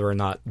industry and whether or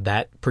not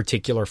that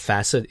particular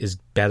facet is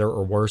better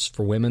or worse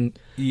for women.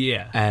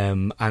 Yeah.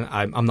 And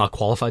I'm not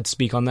qualified to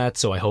speak on that,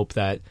 so I hope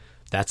that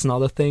that's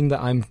not a thing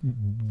that I'm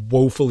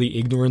woefully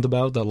ignorant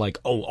about, that, like,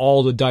 oh,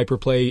 all the diaper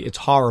play, it's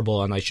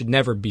horrible and I should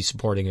never be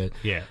supporting it.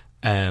 Yeah.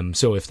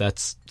 So if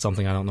that's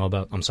something I don't know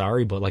about, I'm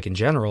sorry, but, like, in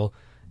general,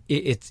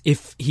 it's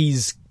if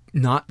he's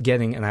not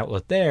getting an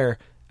outlet there,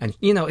 and,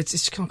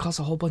 it's going to cause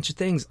a whole bunch of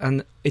things.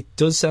 And it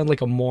does sound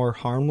like a more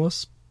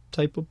harmless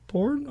type of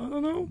porn. I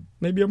don't know.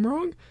 Maybe I'm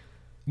wrong.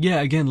 Yeah,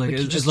 again, like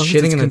as just long as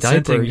it's in a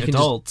diaper, you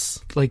adults.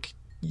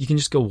 You can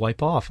just go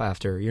wipe off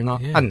after. You're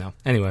not... Yeah. I don't know.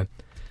 Anyway,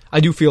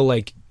 I do feel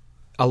like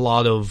a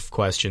lot of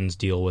questions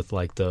deal with,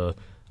 like,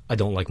 I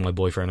don't like my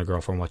boyfriend or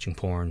girlfriend watching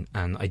porn.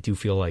 And I do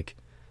feel like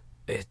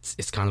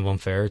it's kind of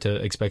unfair to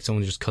expect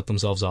someone to just cut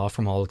themselves off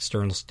from all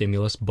external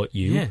stimulus but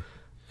you.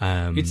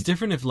 Yeah. It's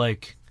different if,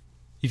 like...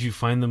 if you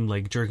find them,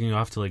 like, jerking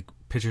off to, like,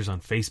 pictures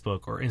on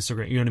Facebook or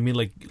Instagram. You know what I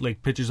mean?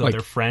 Like pictures of Like-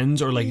 their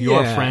friends or like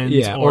your friends.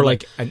 Yeah, or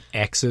like an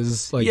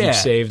ex's, like Yeah. you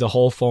saved a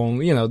whole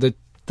phone. You know,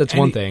 that's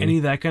one thing. Any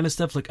of that kind of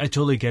stuff. Like I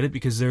totally get it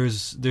because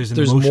there's There's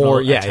emotional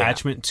more- yeah,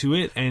 attachment to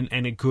it, and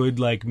it could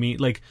like mean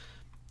like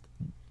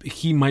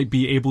he might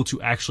be able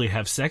to actually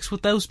have sex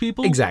with those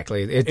people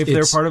Exactly. if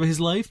they're part of his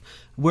life.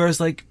 Whereas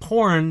like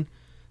porn,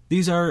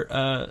 these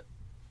are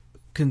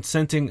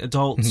consenting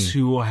adults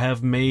who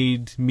have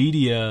made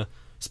media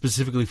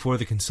specifically for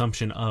the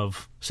consumption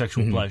of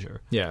sexual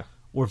pleasure Yeah.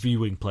 or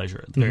viewing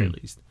pleasure at the very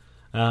least.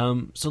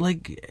 So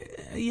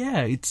like,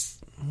 yeah, it's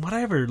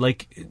whatever.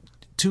 Like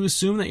to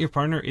assume that your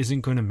partner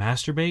isn't going to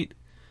masturbate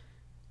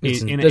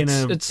It's-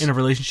 in a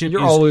relationship,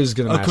 you're is always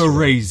gonna masturbate.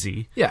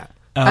 crazy. Yeah.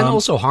 And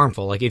also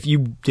harmful. Like if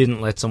you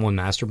didn't let someone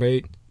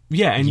masturbate,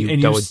 Yeah, and that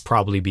you would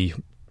probably be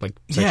like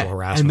sexual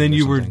harassment. and then or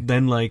you were something.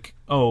 then like,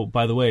 oh,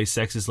 by the way,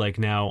 sex is like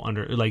now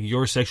under like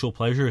your sexual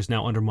pleasure is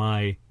now under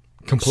my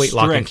complete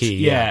lock and strict-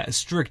 key. Yeah.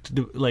 strict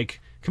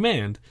like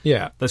command.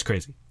 Yeah. That's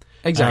crazy.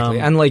 Exactly.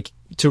 And like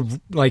to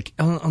like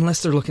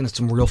unless they're looking at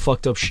some real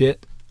fucked up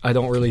shit, I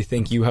don't really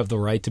think you have the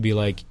right to be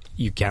like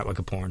you can't look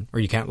at porn or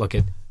you can't look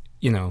at,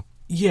 you know.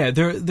 Yeah,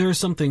 there are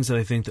some things that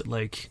I think that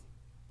like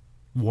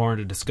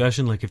warrant a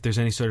discussion. Like if there's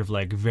any sort of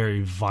like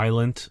very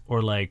violent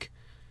or like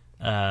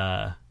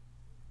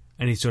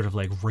any sort of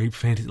like rape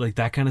fantasy, like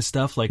that kind of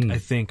stuff. Like I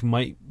think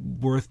might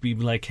worth be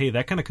like, hey,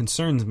 that kind of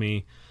concerns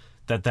me.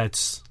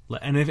 That's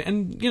and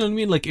you know what I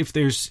mean. Like if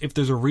there's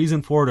a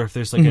reason for it, or if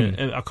there's like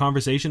a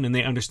conversation and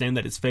they understand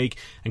that it's fake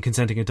and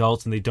consenting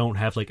adults and they don't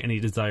have like any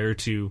desire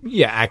to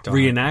Act on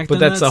reenact it. But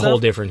on that's that a whole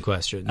stuff. different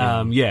question.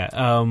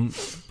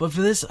 But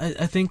for this,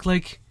 I think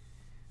like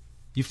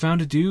you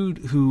found a dude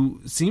who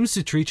seems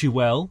to treat you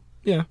well,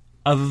 Yeah.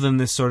 other than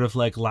this sort of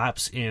like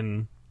lapse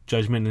in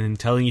judgment and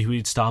telling you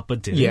he'd stop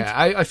but didn't. Yeah,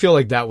 I feel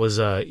like that was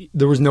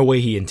there was no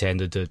way he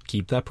intended to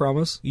keep that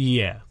promise.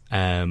 Yeah.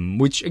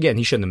 Which again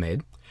he shouldn't have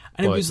made.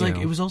 And But, it was you like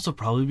know. it was also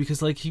probably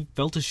because like he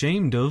felt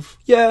ashamed of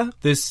Yeah.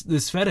 this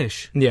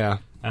fetish. Yeah.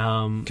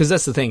 Um Because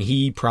that's the thing,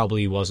 he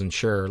probably wasn't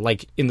sure.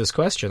 Like in this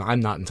question,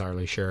 I'm not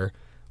entirely sure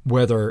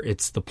whether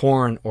it's the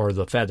porn or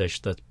the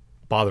fetish that's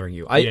bothering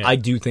you. Yeah. I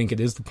do think it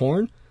is the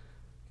porn,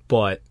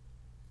 but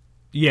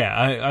yeah,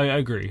 I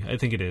agree. I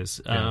think it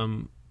is. Yeah.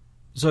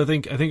 So I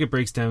think it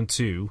breaks down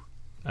to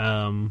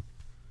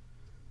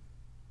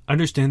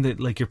understand that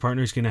like your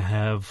partner's going to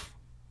have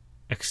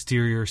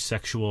exterior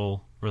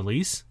sexual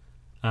release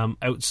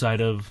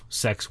outside of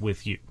sex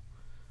with you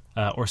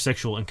or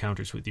sexual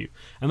encounters with you.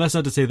 And that's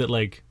not to say that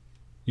like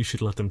you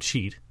should let them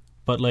cheat,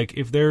 but like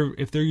if they're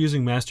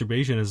using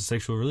masturbation as a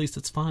sexual release,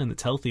 that's fine.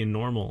 That's healthy and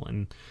normal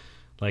and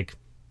like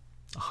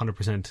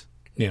 100%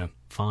 yeah,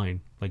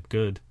 fine, like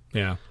good.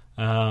 yeah.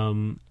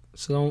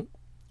 So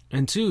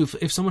And two,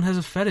 if someone has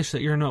a fetish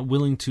that you're not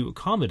willing to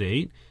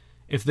accommodate,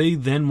 if they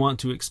then want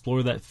to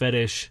explore that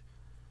fetish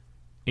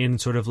in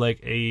sort of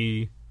like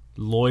a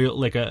loyal,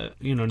 like a,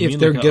 you know what I mean? if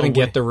they're Like gonna a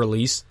get way- the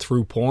release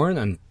through porn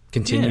and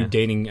continue Yeah.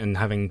 dating and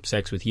having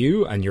sex with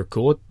you, and you're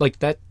cool like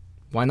that,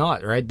 why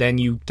not? Right?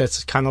 Then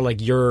that's kind of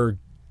like your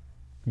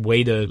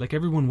way to like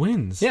everyone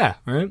wins. yeah,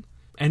 right.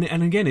 And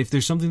again, if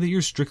there's something that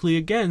you're strictly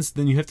against,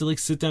 then you have to like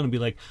sit down and be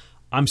like,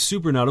 I'm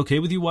super not okay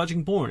with you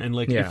watching porn. And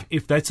like, Yeah.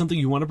 if that's something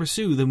you want to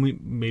pursue, then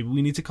maybe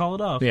we need to call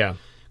it off. Yeah,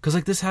 Because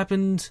like this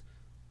happened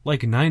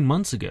like 9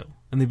 months ago,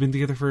 and they've been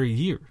together for a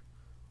year,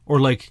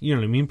 or like you know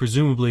what I mean.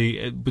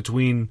 Presumably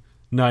between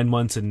 9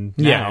 months and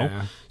now.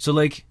 Yeah. So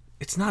like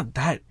it's not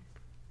that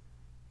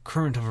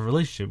current of a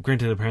relationship.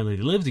 Granted, apparently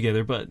they live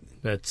together, but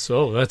that's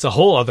a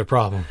whole other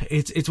problem.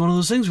 it's one of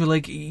those things where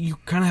like you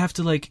kind of have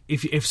to like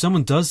if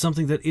someone does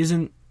something that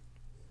isn't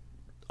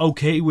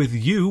okay with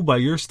you by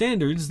your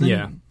standards, then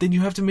Yeah. then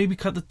you have to maybe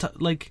cut the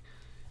like.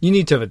 You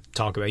need to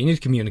talk about it. You need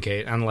to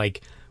communicate, and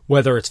like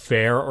whether it's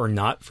fair or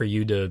not for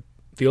you to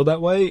feel that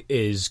way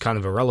is kind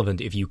of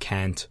irrelevant if you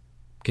can't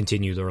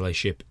continue the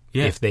relationship.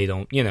 Yeah. If they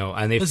don't, you know,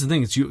 and if That's the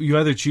thing. It's you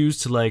either choose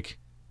to like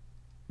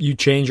you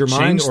change your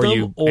mind change or them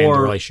you end the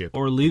relationship.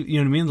 or leave.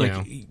 You know what I mean? Like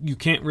Yeah. you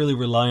can't really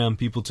rely on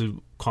people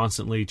to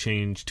constantly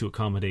change to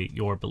accommodate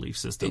your belief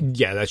system.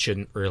 Yeah, that's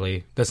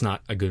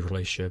not a good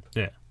relationship.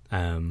 Yeah.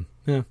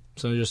 Yeah.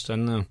 So just I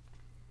don't know.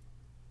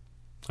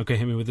 Okay,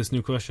 hit me with this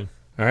new question.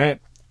 All right.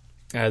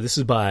 This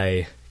is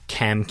by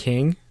Cam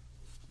King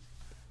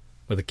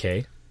with a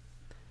K.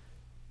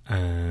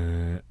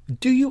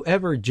 Do you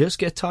ever just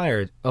get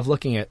tired of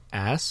looking at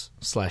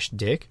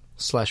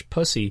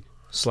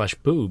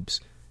ass/dick/pussy/boobs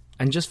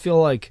and just feel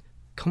like,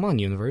 come on,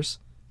 universe,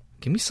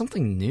 give me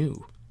something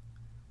new?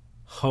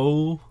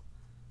 Holy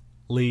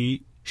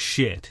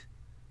shit!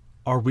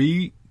 Are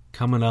we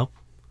coming up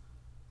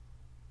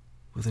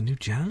with a new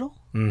genital?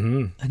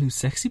 Mm-hmm. A new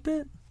sexy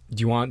bit?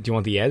 Do you want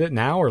the edit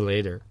now or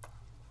later?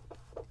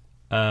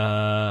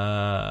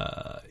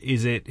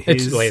 Is it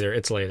his? It's later.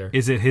 It's later.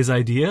 Is it his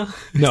idea?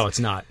 No, it's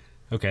not.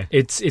 Okay.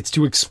 It's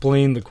to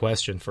explain the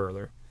question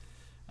further.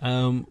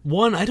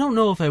 One, I don't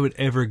know if I would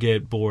ever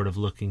get bored of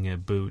looking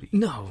at booty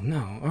No,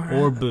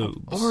 or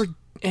boobs or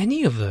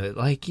any of it.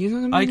 Like, you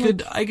know what I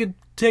mean? I could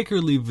take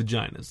or leave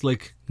vaginas.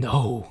 Like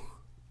No.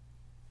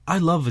 I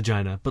love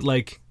vagina, but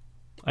like,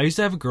 I used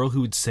to have a girl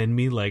who would send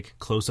me like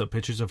close-up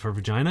pictures of her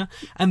vagina,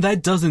 and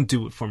that doesn't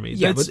do it for me.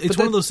 Yeah, It's but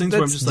one of those things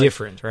where I'm just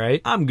different,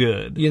 right? I'm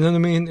good. You know what I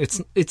mean?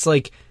 It's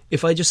like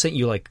if I just sent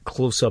you like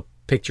close-up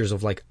pictures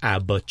of like a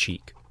butt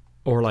cheek,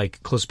 or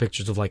like close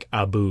pictures of like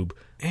a boob.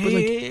 But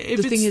like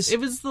If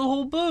it's the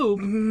whole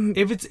boob,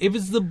 if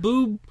it's the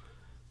boob,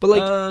 but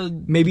like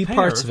maybe pair.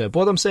 parts of it. But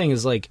what I'm saying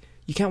is like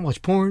you can't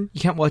watch porn. You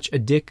can't watch a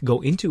dick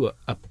go into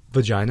a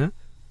vagina.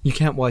 You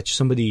can't watch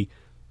somebody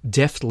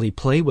deftly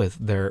play with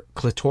their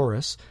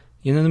clitoris.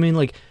 You know what I mean?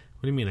 Like,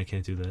 what do you mean I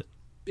can't do that?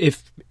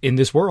 if in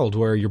this world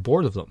where you're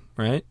bored of them,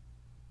 right?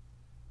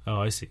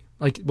 Oh, I see.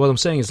 Like, what I'm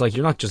saying is like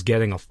you're not just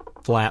getting a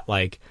flat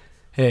like,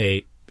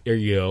 hey, here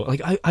you go.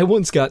 Like I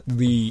once got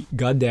the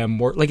goddamn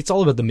like it's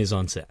all about the mise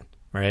en scène,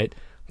 right?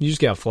 You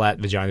just get a flat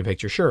vagina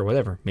picture, sure,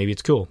 whatever. Maybe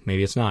it's cool,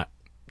 maybe it's not.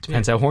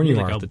 Depends how horny you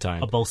are at the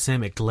time. A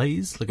balsamic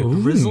glaze, like a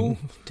Ooh, drizzle,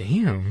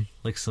 damn.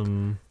 like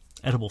some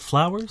edible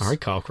flowers. All right,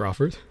 Kyle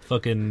Crawford.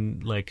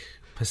 Fucking like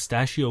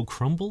pistachio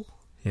crumble.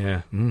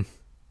 Yeah. I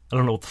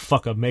don't know what the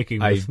fuck I'm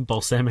making with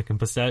balsamic and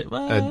pistachio.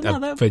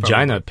 Well, A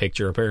vagina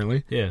picture,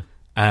 apparently. Yeah.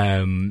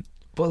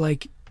 But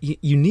like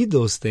you need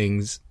those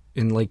things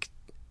in like.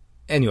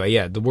 Anyway,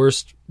 yeah, the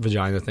worst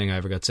vagina thing I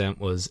ever got sent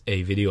was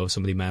a video of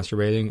somebody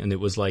masturbating, and it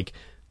was like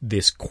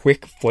this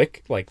quick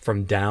flick, like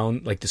from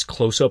down, like this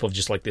close up of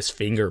just like this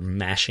finger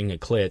mashing a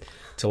clit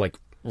to like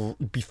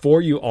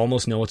before you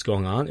almost know what's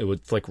going on, it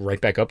would flick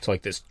right back up to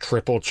like this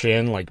triple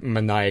chin, like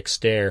maniac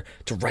stare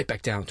to right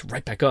back down to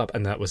right back up,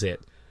 and that was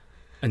it.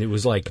 And it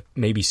was like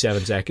maybe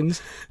 7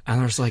 seconds,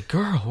 and I was like,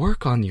 "Girl,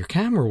 work on your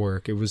camera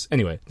work." It was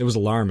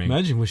alarming.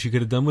 Imagine what you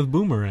could have done with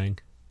Boomerang.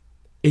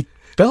 It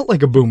felt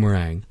like a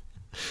boomerang.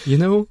 You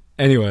know?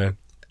 Anyway,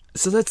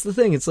 so that's the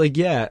thing. It's like,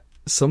 yeah,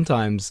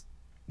 sometimes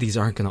these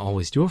aren't going to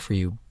always do it for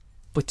you,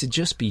 but to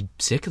just be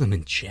sick of them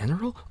in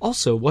general?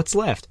 Also, what's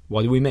left?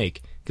 What do we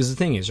make? Because the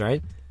thing is,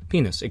 right?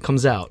 Penis, it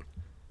comes out.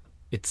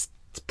 It's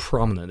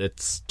prominent.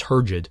 It's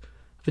turgid.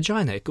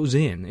 Vagina, it goes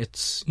in.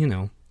 It's,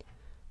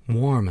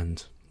 warm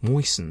and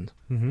moistened.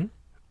 Mm-hmm.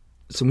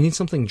 So we need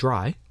something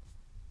dry,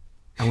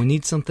 and we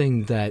need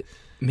something that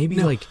maybe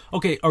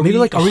Okay, are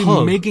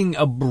we making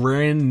a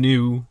brand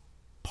new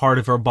part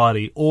of our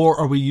body, or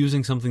are we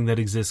using something that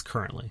exists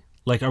currently?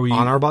 Like, are we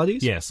on our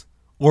bodies? Yes.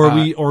 Or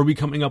are we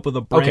coming up with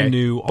a brand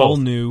new, all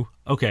new?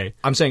 Okay,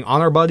 I'm saying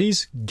on our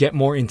bodies, get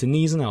more into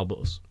knees and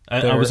elbows.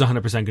 I was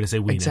 100% going to say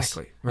weenus.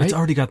 Exactly, right? It's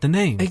already got the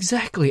name.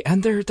 Exactly,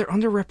 and they're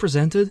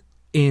underrepresented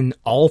in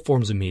all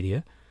forms of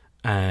media.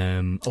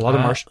 A lot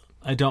of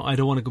I don't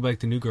want to go back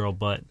to New Girl,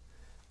 but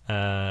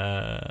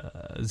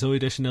Zooey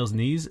Deschanel's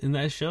knees in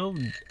that show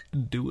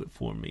do it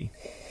for me.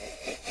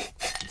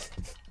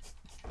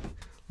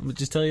 Let me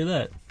just tell you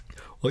that.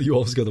 Well, you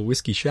always got a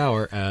whiskey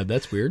shower.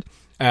 That's weird.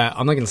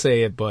 I'm not going to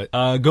say it, but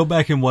go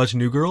back and watch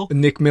New Girl.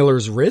 Nick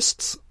Miller's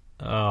wrists.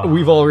 Oh,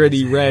 we've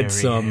already read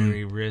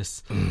hairy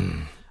wrists.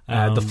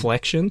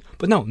 Deflection,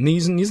 but no,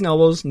 knees and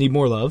elbows need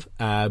more love.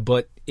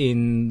 But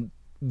in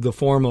the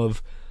form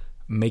of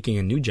making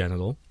a new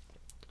genital,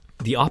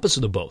 the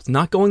opposite of both.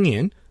 Not going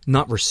in,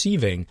 not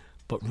receiving,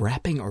 but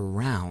wrapping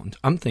around.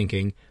 I'm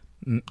thinking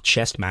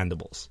chest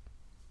mandibles.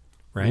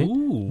 Right?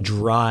 Ooh.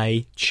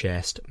 Dry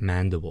chest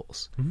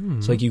mandibles.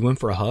 It's like you go in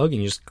for a hug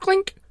and you just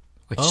clink.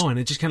 Like and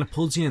it just kind of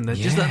pulls you in.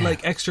 Just that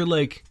like extra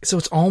like so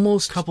it's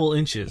almost couple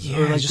inches,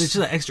 or like just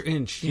that extra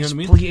inch. You know what I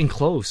mean? Pull you in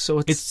close, so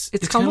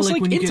it's almost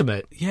like when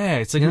intimate.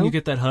 It's like when you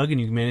get that hug and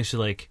you manage to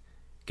like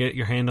get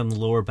your hand on the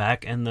lower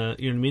back and the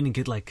you know what I mean, and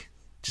get a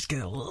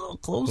little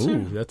closer.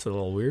 Ooh, that's a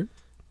little weird.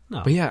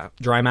 No, but yeah,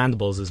 dry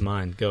mandibles is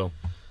mine. Go.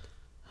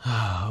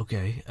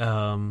 Okay.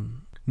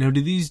 Now, do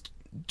these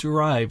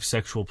derive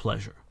sexual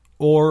pleasure?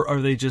 Or are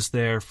they just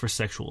there for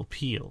sexual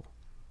appeal?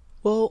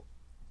 Well,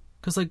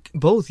 because like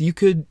both. You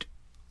could,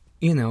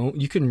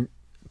 you can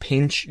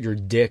pinch your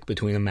dick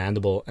between a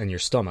mandible and your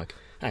stomach,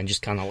 and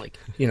just kind of like,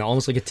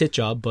 almost like a tit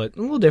job, but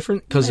a little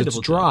different because it's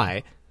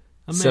dry.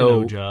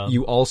 So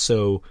you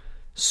also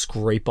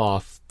scrape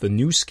off the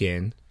new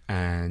skin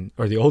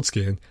or the old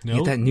skin. No,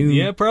 get that new.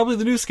 Yeah, probably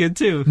the new skin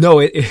too. No,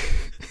 it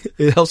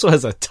also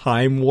has a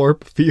time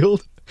warp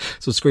field,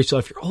 so it scrapes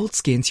off your old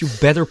skin. So you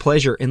better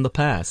pleasure in the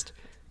past.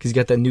 Because you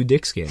got that new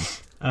dick skin.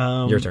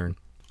 Your turn.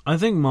 I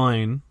think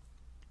mine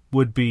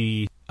would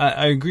be.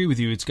 I agree with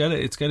you. It's got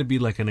to be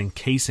like an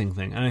encasing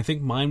thing, and I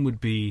think mine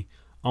would be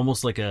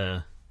almost like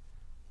a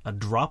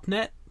drop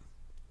net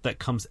that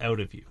comes out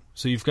of you.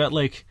 So you've got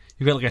like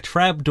a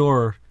trap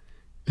door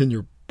in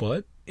your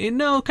butt.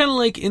 No, kind of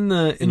like in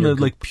the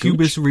like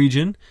pubis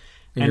region.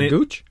 In your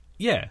gooch.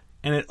 Yeah,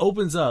 and it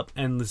opens up,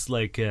 and this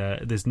like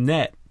this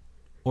net.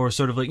 Or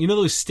sort of like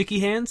those sticky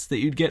hands that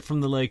you'd get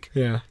from the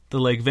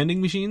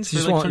vending machines for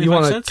like 25 you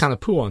want cents? To kind of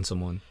poo on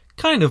someone.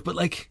 Kind of, but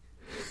it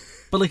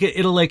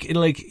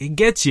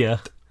gets you,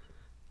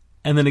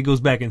 and then it goes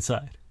back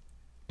inside.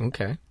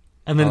 Okay.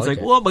 And then it's like,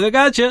 whoa, I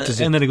gotcha,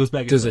 and then it goes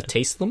back. Does inside. it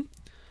taste them?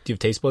 Do you have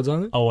taste buds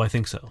on it? Oh, I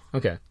think so.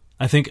 Okay.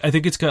 I think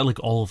it's got like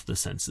all of the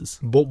senses,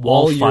 but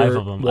all 5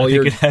 of them. I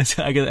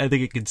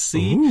think it can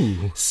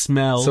see,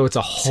 smell. So it's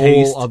a whole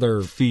taste,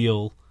 other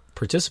feel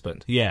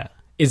participant. Yeah.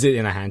 Is it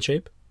in a hand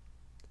shape?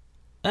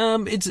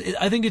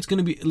 I think it's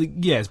gonna be like,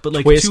 yes, but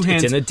like Twist, two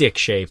hands, it's in a dick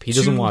shape. He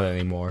doesn't two- want it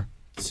anymore.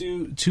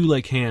 two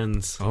like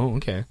hands, Oh,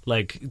 okay.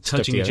 like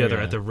touching each together, other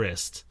yeah. at the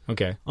wrist,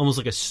 Okay. almost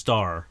like a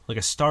star, like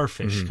a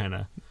starfish Mm-hmm. kind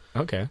of.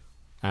 Okay.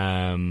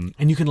 And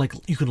you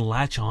can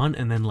latch on,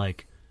 and then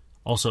like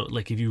also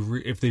like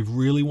if they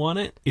really want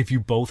it, if you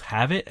both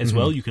have it as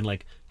well, you can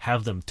like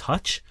have them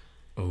touch.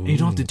 And you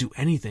don't have to do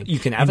anything. You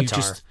can And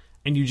avatar.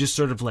 and you just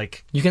sort of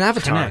like You can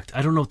avatar. connect.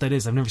 I don't know what that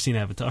is. I've never seen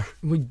Avatar.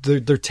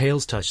 Their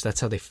tails touch. That's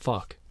how they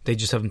fuck. They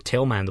just have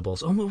tail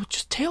mandibles. Oh, well,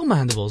 just tail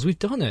mandibles. We've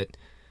done it.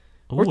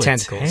 Or Ooh, a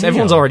tentacles. tail.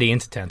 Everyone's already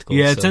into tentacles.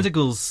 Yeah, so-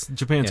 tentacles.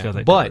 Japan's Yeah. got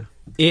that. But covered.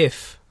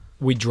 if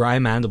we dry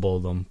mandible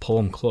them, pull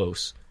them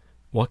close,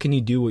 what can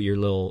you do with your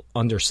little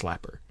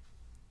underslapper?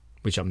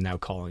 Which I'm now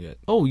calling it.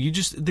 oh,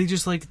 they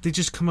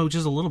just come out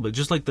just a little bit,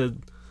 just like the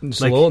Just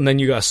like a little, and then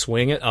you gotta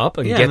swing it up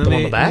and yeah, get and them then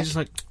on the they back. just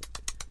like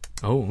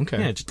Oh, okay.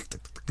 yeah, just,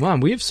 Wow,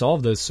 we have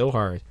solved this so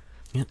hard.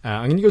 Yeah.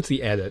 I'm going to go to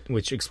the edit,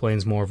 which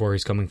explains more of where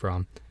he's coming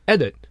from.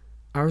 Edit.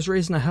 I was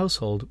raised in a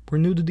household where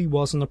nudity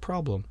wasn't a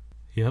problem.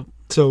 yep.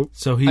 So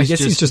He's I guess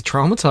he's just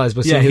traumatized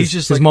by yeah, seeing he's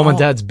just his like, mom and all-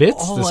 dad's bits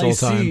all this whole I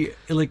time. See,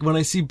 like when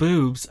I see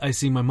boobs, I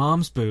see my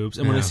mom's boobs,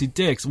 and when I Yeah. see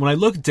dicks, when I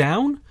look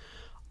down,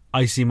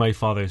 I see my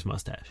father's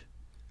mustache.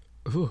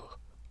 Ooh.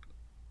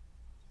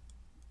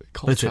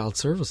 Call That's it. child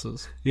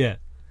services. Yeah.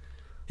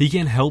 He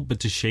can't help but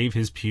to shave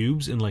his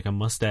pubes in like a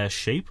mustache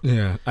shape.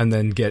 Yeah, and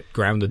then get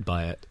grounded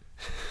by it.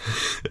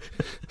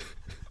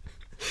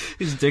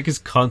 His dick is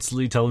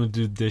constantly telling him to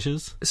do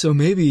dishes. So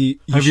maybe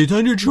Have you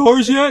done your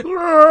chores yet,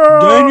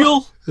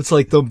 Daniel? it's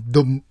like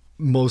the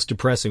most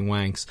depressing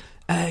wanks.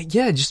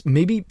 Yeah, just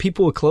maybe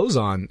people with clothes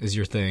on is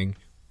your thing,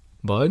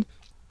 bud.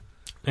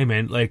 Hey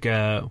man, like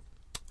I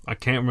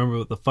can't remember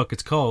what the fuck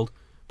it's called,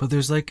 but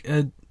there's like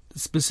a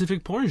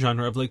specific porn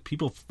genre of like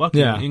people fucking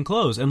Yeah. in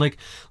clothes, and like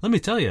let me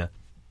tell you,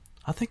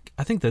 I think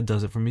that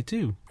does it for me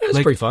too. It's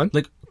like, pretty fun.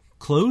 Like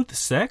clothed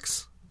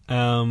sex.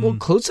 Well,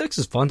 clothes sex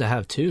is fun to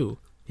have too,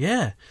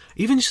 Yeah,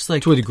 even just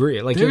like to a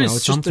degree. Like There you is know,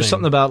 it's just there's something-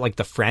 something about like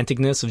the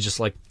franticness of just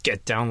like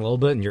get down a little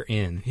bit and you're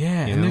in.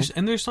 yeah, you and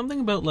know? there's something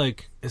about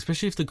like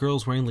especially if the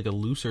girl's wearing like a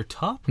looser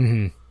top,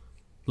 Mhm.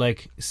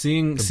 like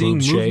seeing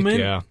boobs shake, movement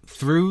yeah.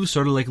 through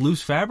sort of like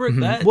loose fabric.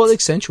 That Well, it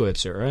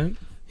accentuates it, right?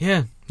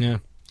 yeah, Yeah.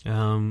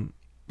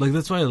 like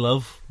that's why I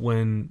love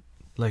when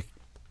like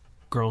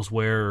girls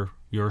wear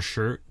your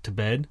shirt to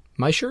bed.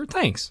 My shirt,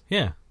 thanks.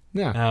 Yeah.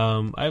 Yeah.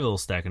 I have a little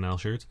stack of Nile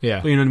shirts. Yeah.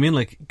 But you know what I mean?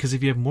 Like, because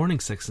if you have morning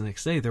sex the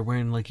next day, they're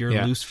wearing like your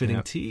Yeah. loose fitting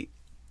Yep. tee.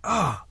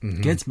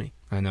 Gets me.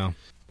 I know.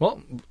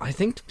 Well, I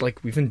think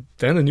like we've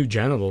invented new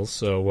genitals,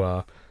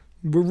 so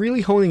we're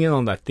really honing in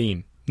on that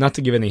theme. Not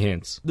to give any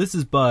hints. This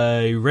is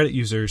by Reddit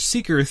user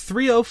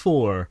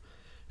Seeker304.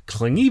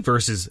 Clingy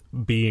versus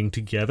being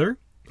together.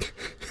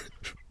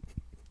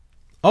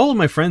 All of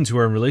my friends who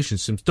are in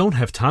relationships don't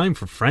have time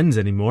for friends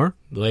anymore.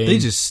 Lame. They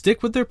just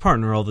stick with their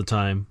partner all the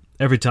time.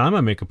 Every time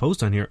I make a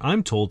post on here,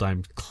 I'm told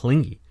I'm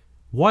clingy.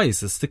 Why is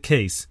this the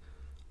case?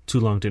 Too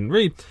long didn't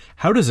read.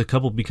 How does a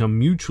couple become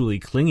mutually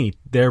clingy,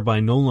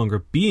 thereby no longer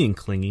being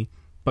clingy,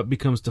 but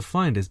becomes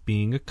defined as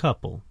being a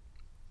couple?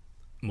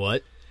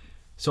 What?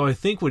 So I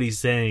think what he's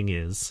saying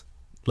is,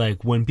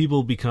 like, when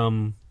people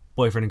become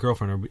boyfriend and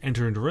girlfriend or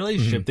enter into a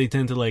relationship, they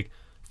tend to, like,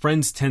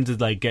 friends tend to,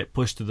 like, get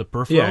pushed to the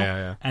peripheral.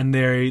 Yeah. And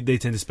they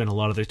tend to spend a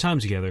lot of their time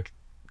together.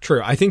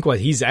 True. I think what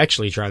he's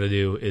actually trying to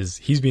do is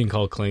he's being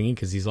called clingy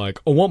because he's like,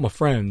 I want my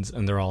friends,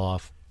 and they're all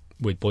off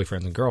with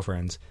boyfriends and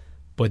girlfriends.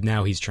 But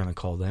now he's trying to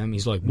call them.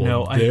 He's like,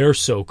 well, No, they're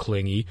so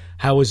clingy.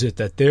 How is it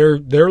that their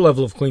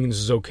level of clinginess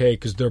is okay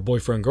because they're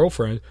boyfriend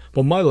girlfriend,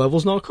 but my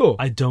level's not cool?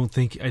 I don't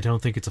think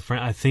it's a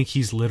friend. I think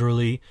he's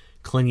literally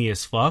clingy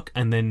as fuck,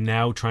 and then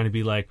now trying to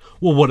be like,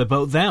 well, what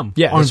about them?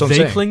 Yeah, aren't that's what I'm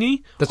they saying.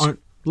 clingy? That's Aren't...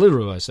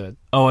 literally what I said.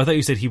 Oh, I thought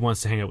you said he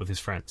wants to hang out with his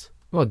friends.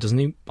 Well, doesn't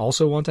he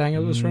also want to hang out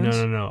with his friends?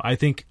 No. I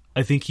think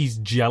he's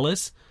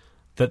jealous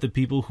that the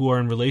people who are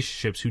in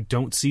relationships who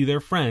don't see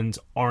their friends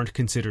aren't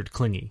considered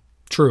clingy.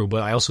 True,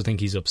 but I also think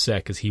he's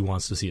upset because he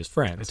wants to see his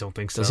friends. I don't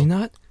think so. Does he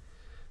not?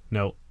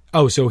 No.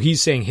 Oh, so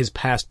he's saying his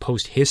past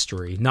post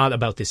history, not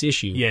about this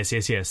issue. Yes.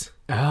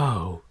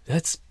 Oh,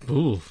 that's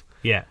oof.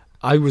 Yeah.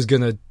 I was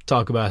gonna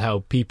talk about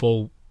how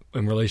people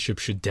in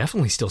relationships should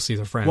definitely still see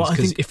their friends Well, I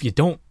because think- if you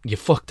don't, you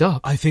fucked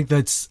up. I think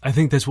that's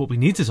what we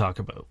need to talk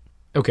about.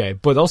 Okay,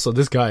 but also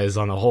this guy is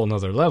on a whole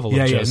nother level.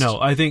 Yeah, of yeah. just, No,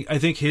 I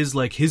think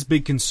his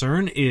big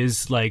concern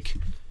is like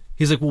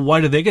he's like, well, why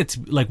do they get to,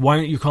 like, why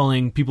aren't you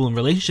calling people in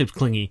relationships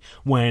clingy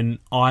when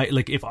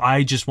if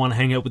I just want to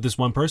hang out with this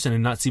one person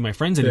and not see my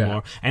friends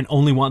anymore and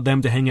only want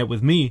them to hang out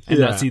with me and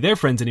Yeah. not see their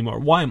friends anymore,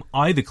 why am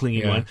I the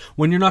clingy one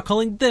when you're not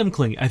calling them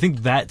clingy? I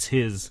think that's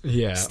his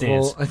stance.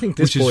 Well, I think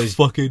this which boy's is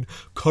fucking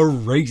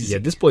crazy. Yeah,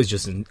 this boy's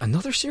just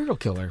another serial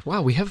killer.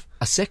 Wow, we have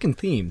a second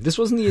theme. This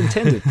wasn't the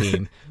intended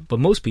theme, but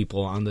most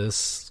people on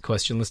this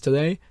question list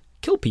today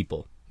kill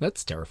people.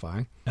 That's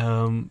terrifying.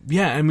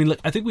 Yeah, I mean, like,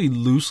 I think we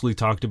loosely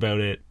talked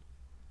about it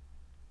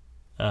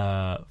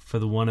for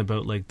the one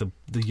about like the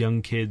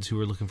young kids who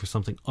are looking for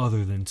something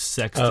other than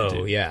sex to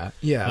do. Yeah.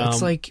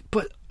 It's like,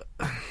 but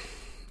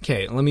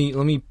okay, let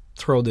me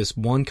throw this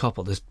one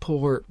couple, this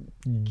poor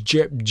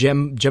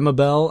Gemma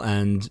Bell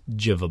and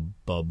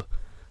Jivabub,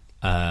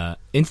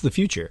 into the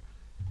future.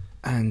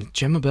 And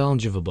Gemma Bell and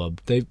Jivabub,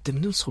 they've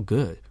been doing so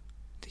good.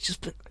 They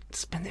just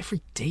spend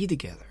every day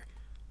together.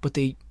 But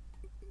they,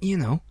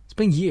 it's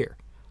been a year.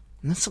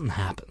 And then something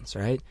happens,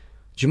 right?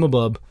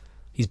 Jimabub,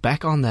 he's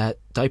back on that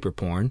diaper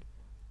porn,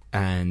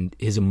 and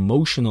his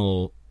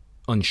emotional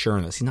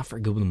unsureness, he's not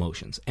very good with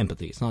emotions.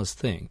 Empathy, it's not his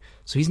thing.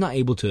 So he's not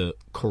able to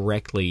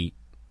correctly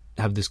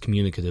have this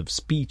communicative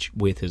speech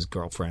with his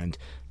girlfriend,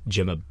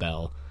 Gemma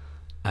Bell.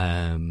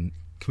 Can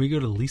we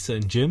go to Lisa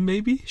and Jim,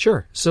 maybe?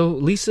 Sure. So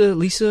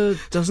Lisa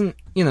doesn't,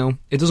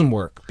 it doesn't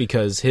work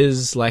because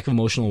his lack of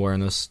emotional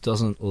awareness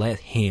doesn't let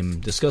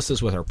him discuss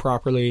this with her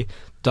properly.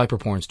 Diaper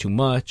porn's too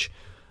much.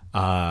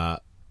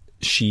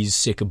 She's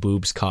sick of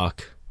boobs,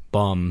 cock,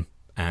 bum,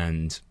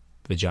 and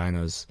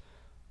vaginas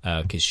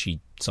because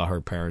she saw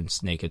her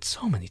parents naked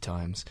so many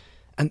times.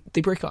 And they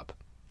break up.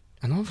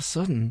 And all of a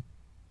sudden,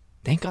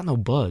 they ain't got no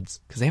buds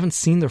because they haven't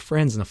seen their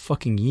friends in a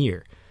fucking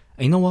year.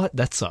 And you know what?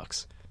 That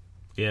sucks.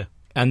 Yeah.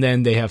 And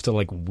then they have to,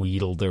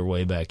 wheedle their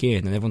way back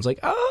in. And everyone's like,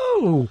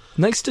 oh,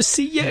 nice to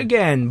see you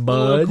again,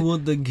 bud. Look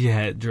what the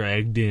cat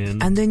dragged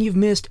in. And then you've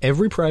missed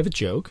every private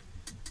joke,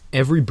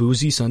 every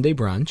boozy Sunday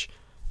brunch.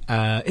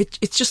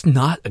 It's just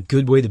not a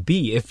good way to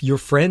be. If your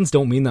friends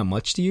don't mean that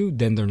much to you,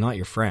 then they're not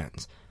your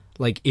friends.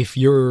 If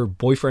your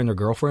boyfriend or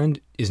girlfriend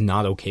is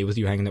not okay with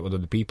you hanging out with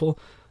other people,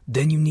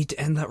 then you need to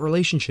end that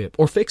relationship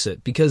or fix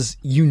it because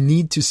you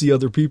need to see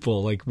other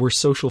people. We're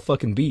social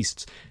fucking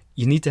beasts.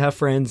 You need to have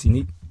friends. You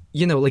need...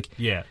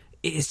 yeah,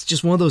 it's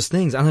just one of those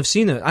things, and I've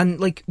seen it, and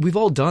we've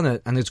all done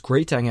it, and it's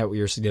great to hang out with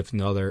your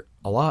significant other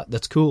a lot.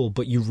 That's cool,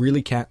 but you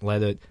really can't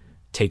let it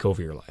take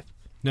over your life.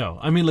 No,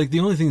 I mean, the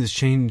only thing that's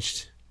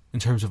changed in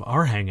terms of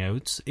our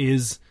hangouts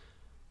is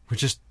we're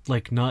just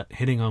not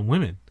hitting on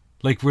women.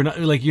 We're not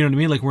you know what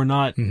I mean. We're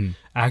not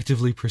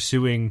actively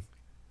pursuing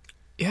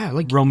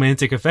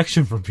romantic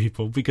affection from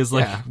people because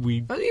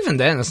we. But even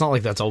then, it's not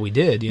like that's all we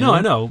did. No,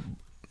 I know.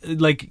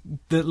 But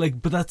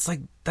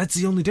that's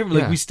the only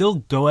difference. We still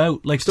go out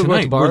still tonight.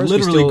 Go to bars, we're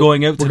literally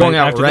going out. We're going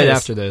out after right this,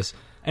 after this,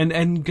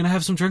 and gonna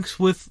have some drinks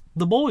with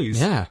the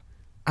boys. Yeah,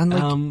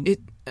 and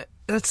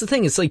that's the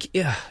thing. It's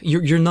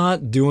you're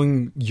not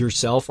doing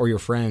yourself or your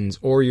friends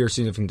or your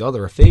significant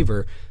other a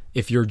favor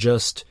if you're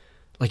just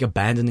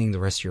abandoning the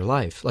rest of your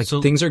life.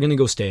 Things are gonna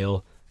go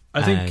stale.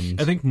 I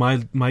think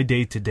my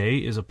day today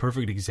is a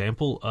perfect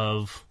example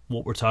of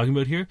what we're talking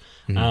about here.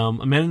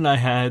 Amanda and I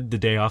had the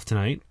day off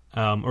tonight.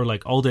 Or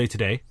all day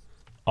today,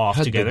 off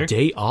had together. The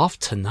day off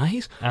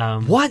tonight?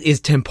 What is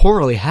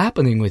temporally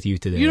happening with you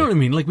today? You know what I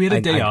mean? We had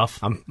a day off.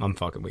 I'm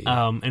fucking with you.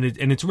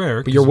 And it's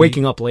rare. But you're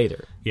waking up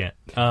later. Yeah.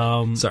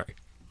 Sorry.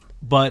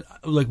 But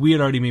we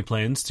had already made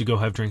plans to go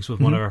have drinks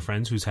with one of our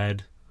friends who's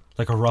had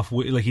a rough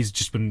week. He's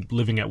just been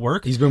living at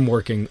work. He's been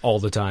working all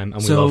the time,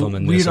 and we love him.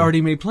 And we had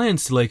already made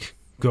plans to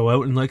go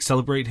out and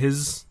celebrate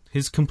his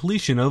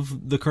completion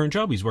of the current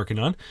job he's working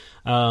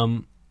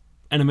on.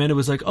 And Amanda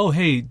was like, oh,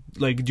 hey,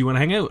 do you want to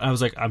hang out? I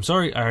was like, I'm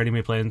sorry, I already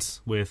made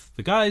plans with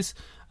the guys,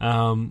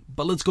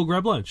 but let's go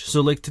grab lunch.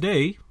 So,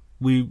 today,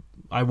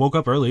 I woke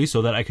up early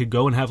so that I could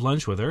go and have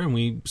lunch with her, and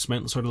we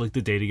spent sort of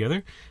the day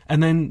together.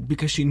 And then,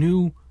 because she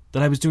knew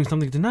that I was doing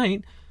something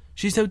tonight,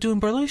 she's out doing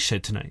burlesque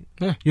shit tonight.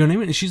 Yeah. You know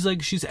what I mean? She's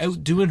she's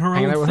out doing her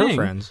hanging own out thing. With her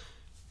friends.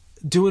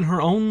 Doing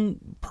her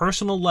own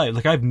personal life.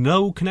 I have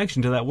no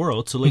connection to that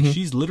world. So,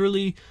 she's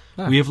literally...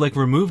 Yeah. We have,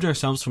 removed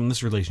ourselves from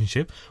this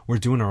relationship. We're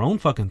doing our own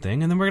fucking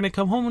thing. And then we're going to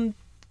come home and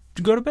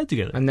go to bed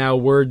together. And now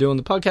we're doing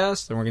the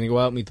podcast. And we're going to go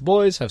out and meet the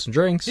boys, have some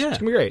drinks. Yeah. It's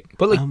going to be great.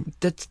 But,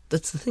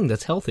 that's the thing.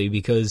 That's healthy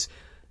because,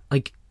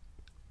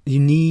 you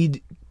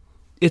need...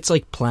 It's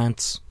like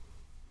plants.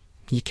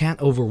 You can't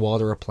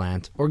overwater a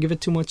plant or give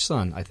it too much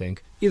sun, I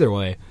think. Either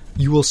way,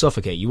 you will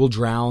suffocate. You will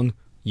drown.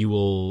 You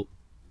will...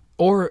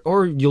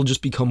 Or you'll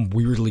just become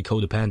weirdly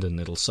codependent and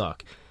it'll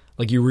suck.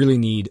 You really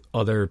need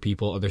other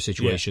people, other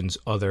situations,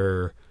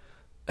 other...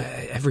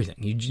 everything.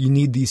 You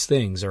need these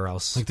things or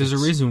else... there's a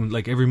reason,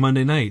 every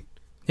Monday night,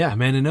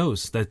 Amanda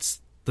knows that's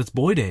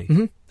boy day.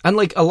 Mm-hmm.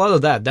 And, a lot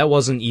of that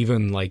wasn't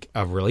even,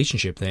 a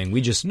relationship thing.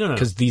 We just... No.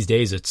 Because these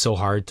days it's so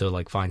hard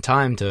to, find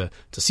time to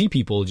see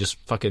people just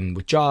fucking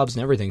with jobs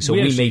and everything. So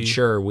we made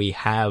sure we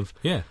have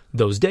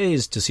those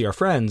days to see our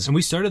friends. And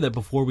we started that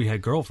before we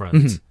had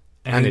girlfriends. Mm-hmm.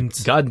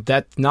 And God,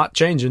 that's not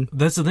changing.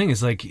 That's the thing.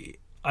 It's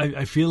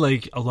I feel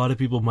like a lot of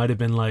people might have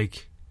been "Ooh,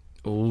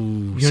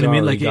 you know what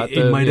I mean?"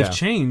 It might have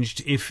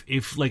changed if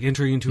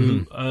entering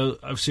into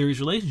a serious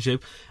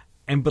relationship.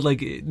 But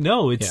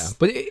no, it's... Yeah.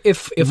 But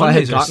if Mondays I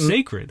had gotten...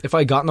 sacred. If I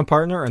had gotten a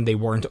partner and they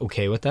weren't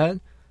okay with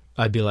that,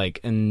 I'd be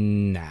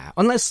nah.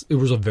 Unless it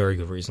was a very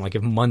good reason.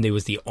 If Monday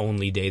was the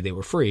only day they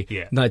were free.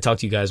 Yeah. Then I'd talk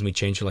to you guys and we'd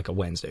change to a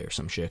Wednesday or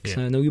some shit. Because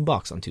I know you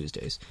box on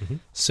Tuesdays. Mm-hmm.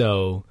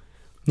 So,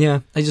 yeah.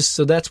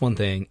 So that's one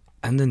thing.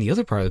 And then the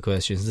other part of the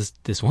question is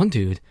this one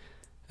dude,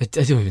 I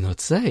don't even know what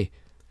to say.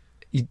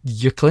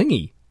 You're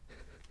clingy.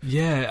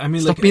 Yeah, I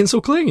mean, Stop being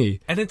so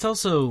clingy. And it's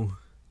also...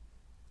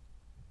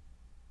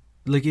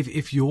 like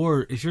if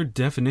your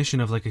definition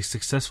of like a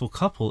successful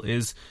couple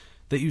is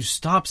that you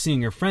stop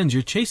seeing your friends,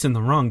 you're chasing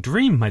the wrong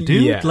dream, my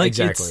dude. Yeah, like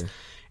exactly.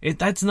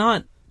 That's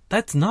not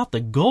the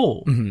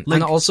goal. Like,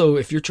 and also,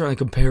 if you're trying to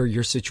compare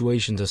your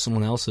situation to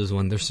someone else's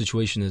when their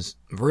situation is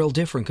real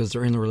different because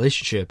they're in a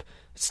relationship,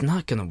 it's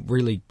not going to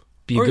really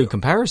be a good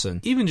comparison.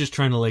 Even just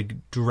trying to like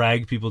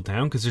drag people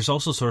down, because there's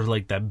also sort of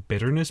like that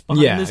bitterness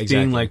behind this,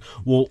 being like,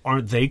 well,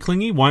 aren't they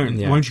clingy? Why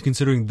aren't you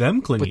considering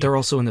them clingy? But they're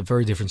also in a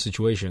very different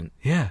situation.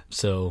 Yeah.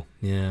 So,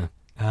 yeah.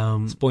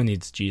 This boy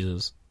needs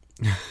Jesus.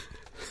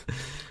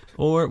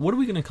 Or what are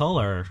we going to call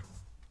our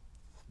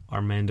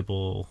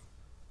mandible?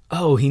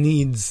 Oh, he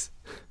needs...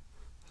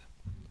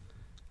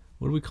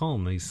 What do we call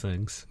them, these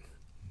things?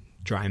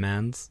 Dry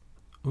mans.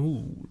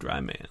 Ooh,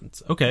 dry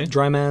mans. Okay.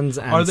 Dry mans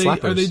and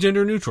slappers. Are they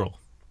gender neutral?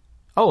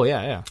 Oh,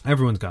 yeah.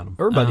 Everyone's got them.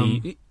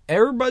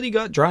 Everybody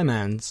got dry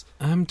mans.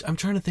 I'm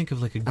trying to think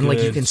of like a good and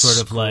like you can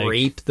sort of like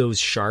scrape those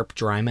sharp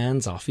dry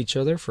mans off each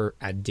other for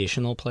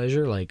additional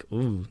pleasure. Like,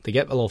 ooh, they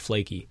get a little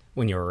flaky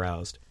when you're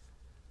aroused.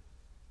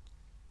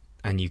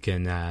 And you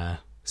can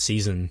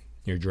season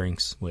your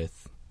drinks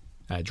with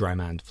dry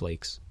man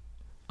flakes.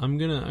 I'm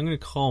gonna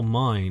call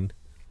mine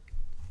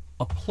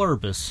a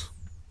plurbis.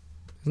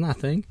 Isn't that a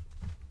thing?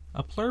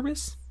 A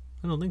plurbis?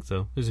 I don't think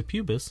so. There's a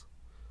pubis.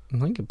 I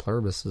think a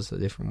plurbis is a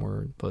different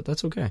word, but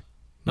that's okay.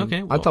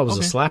 Okay, I thought it was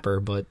a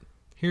slapper, but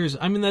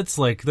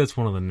that's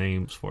one of the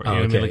names for it. Oh, You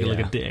know what I okay, mean? Like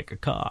yeah. a dick, a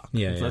cock.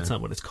 Yeah, That's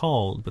not what it's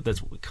called, but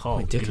that's what we call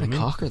it. dick you know and a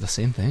what I mean? cock are the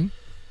same thing?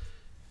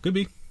 Could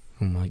be.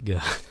 Oh my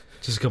god.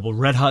 Just a couple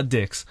red hot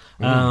dicks.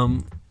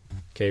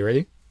 Okay,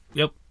 ready?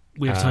 Yep.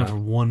 We have time for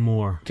one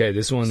more. Okay,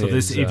 this one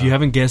is... if you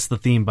haven't guessed the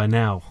theme by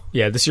now.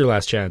 Yeah, this is your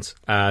last chance.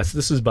 So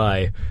this is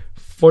by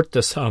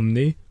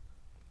Fortasomni.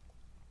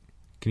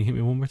 Can you hit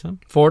me one more time?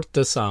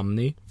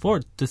 Fortasomni.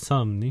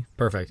 Fortasomni.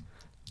 Perfect.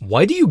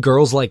 Why do you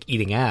girls like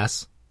eating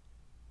ass?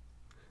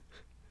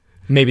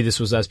 Maybe this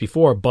was asked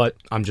before, but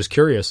I'm just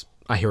curious.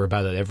 I hear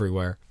about it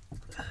everywhere.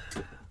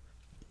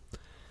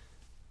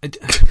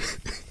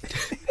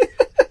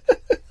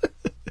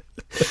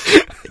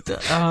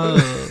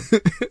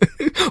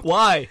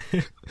 Why?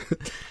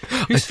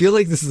 I feel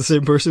like this is the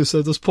same person who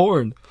said this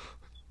porn.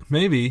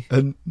 Maybe.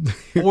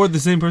 Or the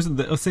same person,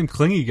 the same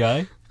clingy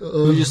guy.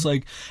 Who's just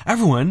like,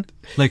 everyone,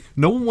 like,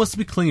 no one wants to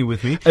be clingy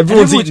with me.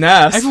 Everyone's eating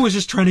ass. Everyone's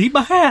just trying to eat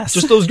my ass.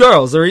 Just those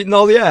girls. They're eating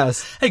all the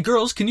ass. Hey,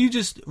 girls, can you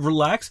just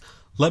relax,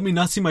 let me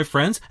not see my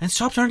friends, and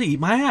stop trying to eat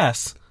my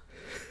ass?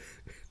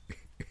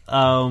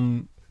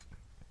 Why,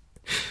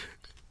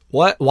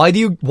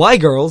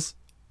 girls?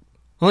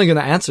 I'm only going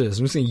to answer this.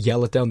 I'm just going to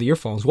yell it down the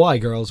earphones. Why,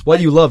 girls? Why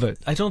do you love it?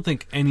 I don't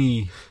think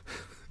any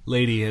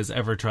lady has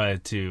ever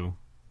tried to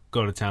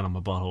go to town on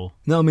my butthole.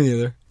 No, me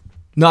neither.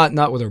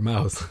 Not with her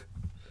mouth.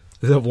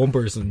 That one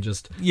person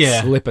just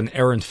slip an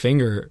errant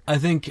finger. I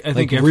think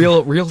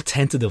real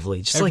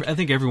tentatively. I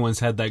think everyone's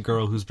had that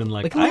girl who's been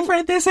like I've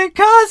read this in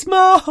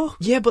Cosmo.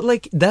 Yeah, but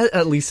like that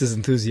at least is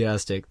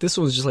enthusiastic. This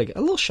one's just like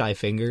a little shy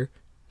finger,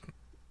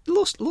 a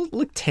little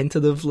like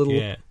tentative little.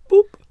 Yeah.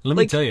 Boop. Let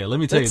me tell you.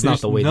 That's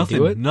not the way to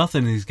do it.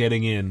 Nothing is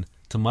getting in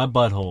to my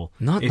butthole.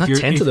 Not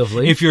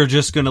tentatively. If you're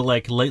just gonna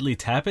like lightly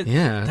tap it,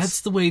 yeah,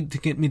 that's the way to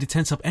get me to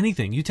tense up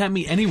anything. You tap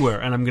me anywhere,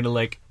 and I'm gonna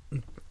like.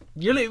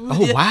 You're like,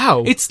 oh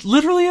wow! It's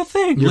literally a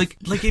thing. Like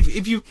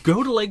if you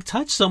go to like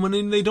touch someone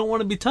and they don't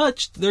want to be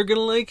touched, they're gonna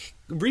like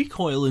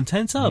recoil and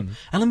tense up.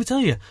 And let me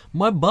tell you,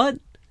 my butt,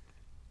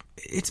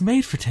 it's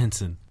made for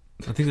tensing.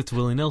 I think that's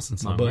Willie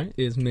Nelson's song, my butt right?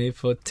 is made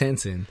for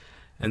tensing,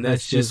 and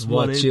that's just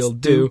what she'll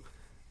do.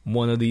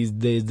 One of these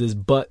days, this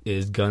butt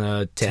is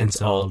gonna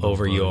tense all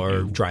over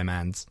your dry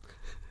mans.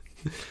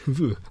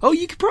 Oh,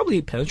 you could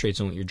probably penetrate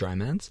some with your dry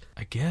mans.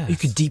 I guess you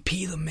could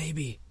DP them,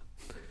 maybe.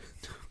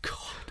 God.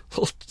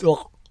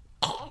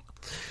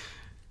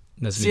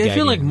 See, I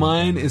feel like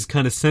mine is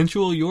kind of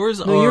sensual. Yours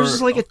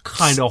is like a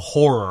kind of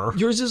horror.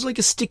 Yours is like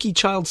a sticky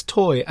child's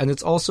toy, and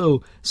it's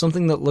also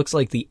something that looks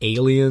like the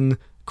alien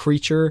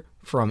creature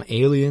from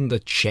Alien, the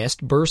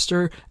chest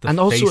burster, and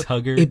also face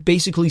hugger. It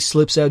basically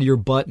slips out of your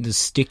butt and is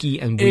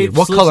sticky and weird.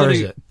 What color is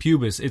it?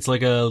 Pubis. It's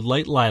like a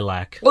light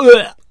lilac.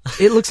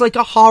 It looks like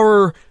a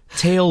horror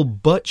tale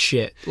butt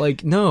shit.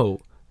 Like,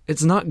 no,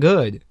 it's not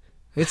good.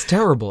 It's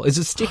terrible.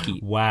 It's sticky.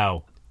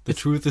 Wow. The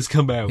truth has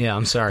come out. Yeah,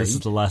 I'm sorry. This is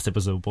the last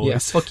episode, boys. Yeah,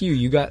 fuck you.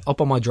 You got up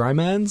on my dry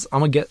mans.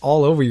 I'm gonna get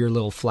all over your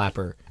little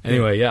flapper.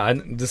 Anyway, yeah.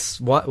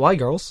 Why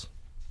girls?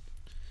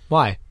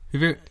 Why?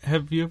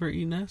 Have you ever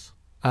eaten ass?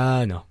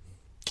 No.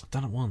 I've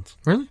done it once.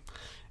 Really?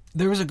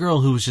 There was a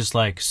girl who was just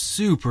like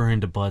super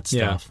into butt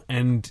stuff,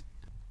 and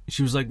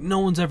she was like, "No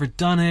one's ever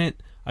done it.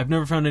 I've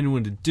never found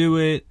anyone to do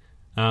it."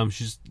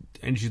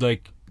 She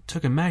like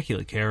took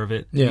immaculate care of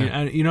it. Yeah.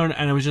 And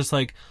I was just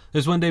like,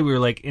 there's one day we were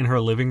like in her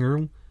living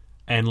room.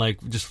 And like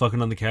just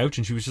fucking on the couch,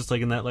 and she was just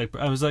like in that like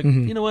I was like,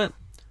 you know what?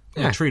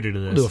 I'm gonna treat her to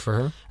this. I'll do it for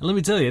her. And let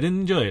me tell you, I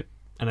didn't enjoy it,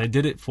 and I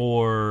did it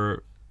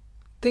for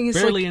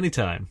barely any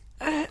time.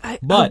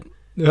 But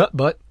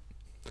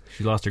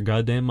she lost her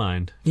goddamn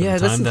mind. Yeah,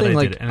 that's the thing.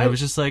 I did it. And I was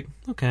just like,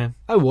 okay,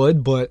 I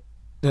would, but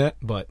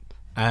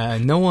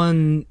No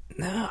one.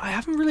 No, I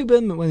haven't really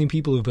been with many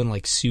people who've been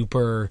like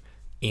super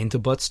into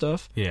butt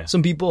stuff. Yeah.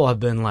 Some people have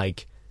been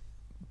like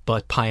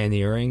butt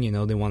pioneering. You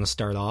know, they want to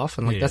start off,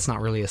 and like that's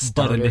not really a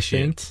starter thing.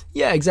 initiate.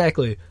 Yeah,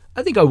 exactly.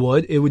 I think I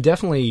would. It would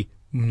definitely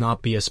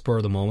not be a spur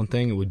of the moment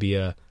thing. It would be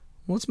a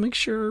let's make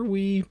sure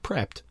we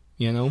prepped.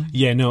 You know,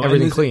 Yeah, no,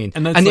 everything and clean.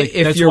 And that's And like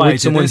if that's you're why with I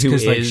did someone this, who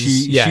 'cause, like, is-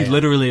 she yeah.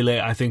 literally, like,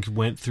 I think,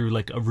 went through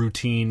like a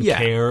routine Yeah.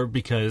 care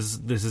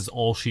because this is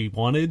all she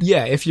wanted.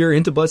 Yeah, if you're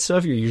into butt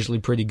stuff, you're usually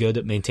pretty good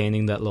at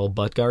maintaining that little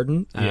butt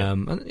garden. Yeah.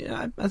 And,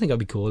 yeah, I think I'd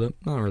be cool with it.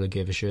 I don't really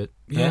give a shit.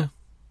 Yeah.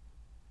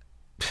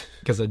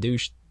 Because I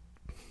douche.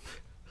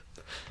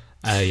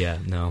 Yeah,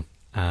 no.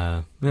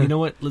 You know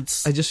what?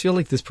 Let's. I just feel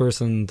like this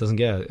person doesn't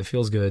get it. It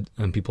feels good,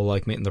 and people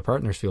like making their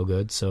partners feel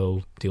good,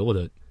 so deal with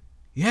it.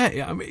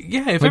 Yeah, I mean,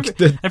 yeah. If, Like,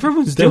 if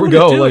everyone's there we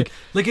doing go, it, do like, it.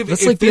 Like if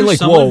That's if like being there's like,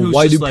 someone whoa, who's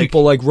why do just like,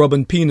 people like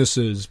rubbing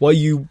penises? Why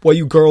you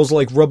girls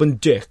like rubbing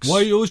dicks? Why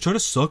are you always trying to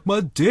suck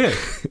my dick?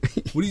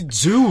 What are you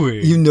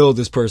doing? You know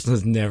this person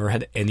has never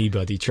had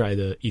anybody try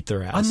to eat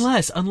their ass.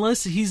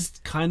 Unless he's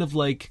kind of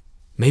like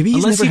Maybe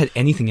he's unless never he- had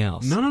anything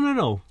else.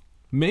 no.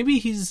 Maybe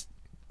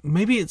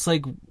it's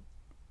like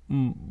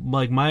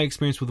like my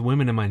experience with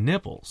women and my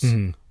nipples,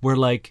 where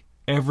like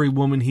every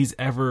woman he's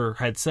ever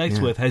had sex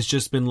with has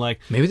just been like,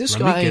 Maybe this let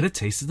guy me get a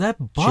taste of that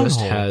butthole. just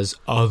has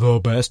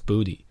the best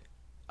booty.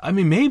 I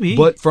mean, maybe,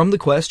 But from the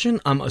question,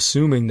 I'm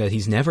assuming that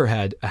he's never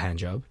had a hand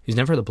job. He's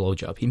never had a blow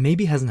job. He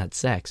maybe hasn't had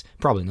sex.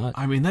 Probably not.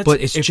 I mean, but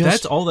it's if just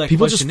that's all that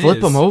people just question flip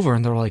is, him over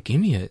and they're like, "Give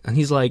me it," and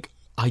he's like,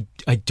 "I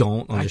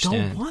don't I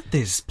understand." don't want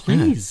this,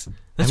 please.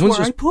 That's Everyone's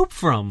where I just- poop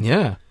from.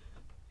 Yeah,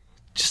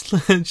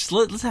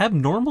 Let's have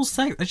normal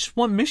sex. I just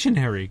want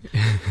missionary.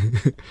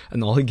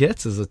 and all he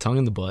gets is a tongue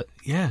in the butt.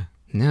 Yeah.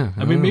 Yeah,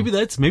 I mean, maybe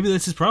that's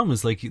his problem.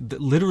 Is like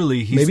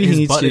literally, Maybe he his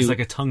needs butt to- is like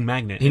a tongue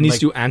magnet. he and, needs like,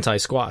 to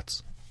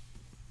anti-squats.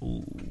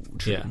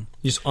 true. Yeah,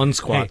 you just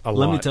unsquat Hey, a lot.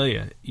 let me tell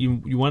you,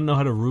 you want to know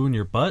how to ruin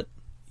your butt?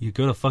 You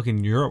go to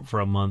fucking Europe for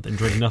a month and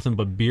drink nothing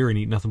but beer and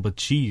eat nothing but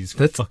cheese.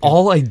 That's Fucking-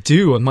 all I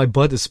do, and my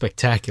butt is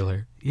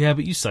spectacular. Yeah,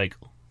 but you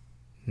cycle.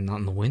 Not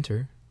in the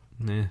winter.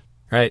 Nah.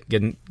 All right,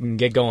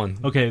 get going.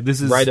 Okay, this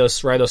is Ride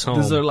us home.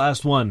 This is our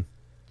last one.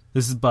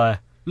 This is by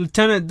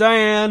Lieutenant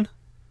Diane.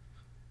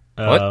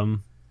 What?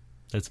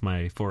 That's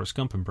my Forrest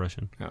Gump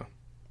impression. Oh.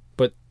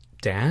 But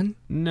Dan,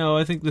 No,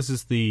 I think this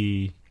is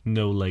the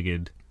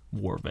no-legged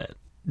war vet.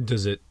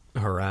 does it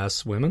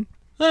harass women?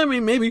 I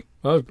mean, maybe.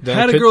 Oh, Dan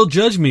Had a could- girl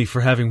judge me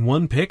for having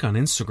one pic on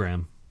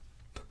Instagram.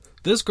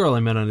 This girl I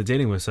met on a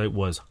dating website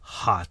was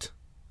hot.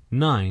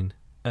 9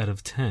 out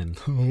of 10.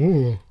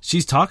 Ooh.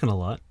 She's talking a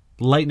lot.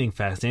 Lightning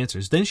fast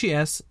answers. Then she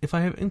asks if I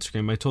have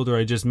Instagram. I told her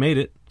I just made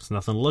it. It's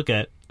nothing to look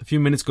at. A few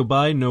minutes go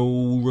by,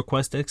 no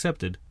request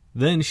accepted.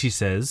 Then she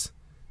says,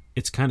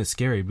 it's kind of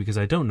scary because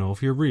I don't know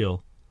if you're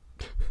real.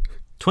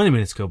 20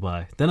 minutes go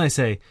by. Then I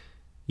say,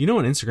 you know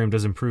what Instagram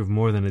does improve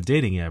more than a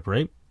dating app,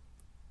 right?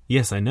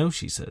 Yes, I know,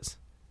 she says.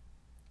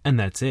 And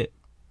that's it.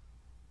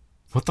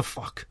 What the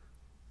fuck?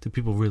 Do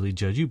people really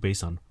judge you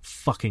based on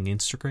fucking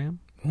Instagram?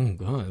 Oh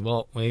god.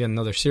 Well, we got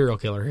another serial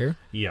killer here.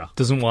 Yeah.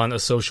 Doesn't want a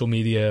social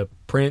media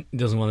print.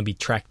 Doesn't want to be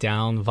tracked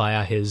down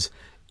via his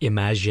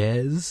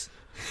images.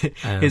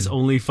 His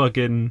only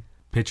fucking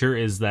picture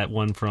is that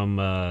one from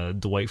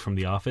Dwight from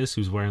The Office,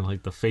 who's wearing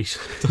like the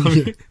facial.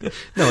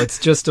 No, it's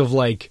just of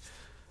like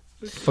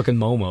fucking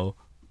Momo.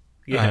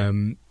 Yeah.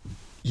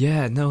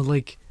 Yeah. No,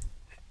 like,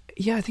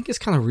 yeah. I think it's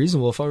kind of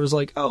reasonable if I was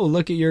like, oh,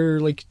 look at your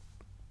like.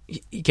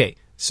 Okay,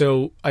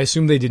 so I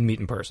assume they didn't meet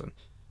in person.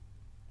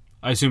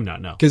 I assume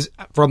not. No. Because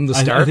from the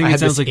I start, think I it had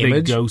sounds this like they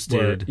image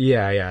ghosted.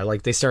 where- yeah,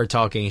 like they started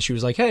talking, and she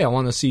was like, "Hey, I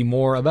want to see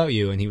more about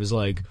you," and he was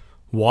like,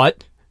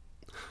 "What?"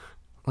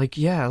 Like,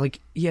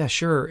 yeah,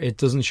 sure. It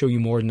doesn't show you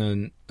more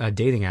than a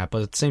dating app,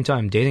 but at the same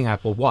time, dating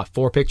app will what?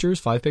 4 pictures,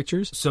 5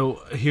 pictures?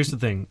 So here's the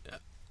thing,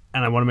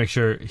 and I want to make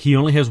sure he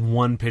only has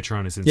one picture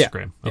on his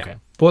Instagram. Yeah. Okay.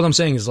 But what I'm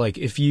saying is, like,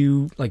 if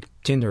you like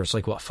Tinder, it's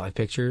like what, 5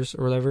 pictures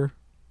or whatever.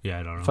 Yeah,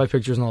 I don't know. 5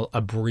 pictures and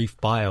a brief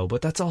bio,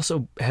 but that's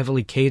also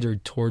heavily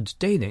catered towards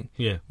dating.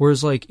 Yeah.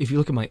 Whereas, like, if you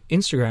look at my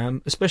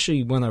Instagram,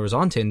 especially when I was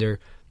on Tinder,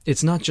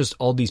 it's not just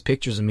all these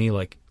pictures of me,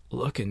 like,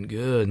 looking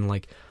good and,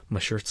 like, my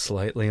shirt's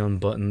slightly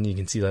unbuttoned. You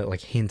can see that, like,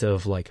 hint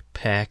of, like,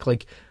 pack.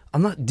 Like,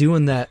 I'm not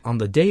doing that on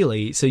the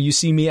daily. So you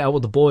see me out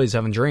with the boys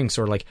having drinks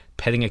or, like,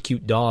 petting a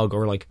cute dog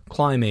or, like,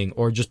 climbing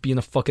or just being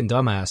a fucking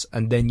dumbass.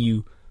 And then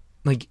you,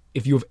 like,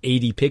 if you have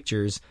 80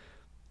 pictures,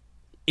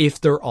 if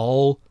they're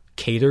all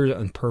catered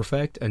and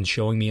perfect and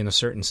showing me in a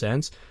certain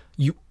sense,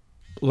 you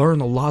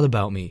learn a lot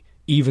about me.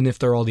 Even if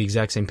they're all the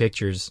exact same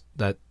pictures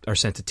that are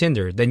sent to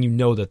Tinder, then you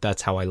know that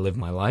that's how I live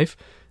my life,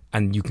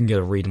 and you can get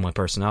a read of my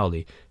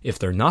personality. If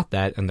they're not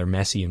that, and they're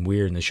messy and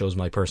weird, and it shows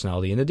my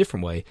personality in a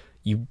different way,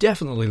 you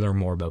definitely learn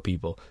more about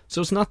people.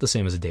 So it's not the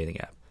same as a dating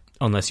app,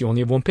 unless you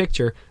only have one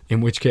picture,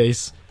 in which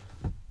case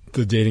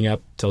the dating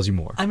app tells you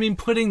more. I mean,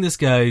 putting this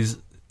guy's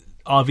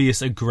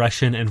obvious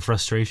aggression and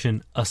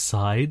frustration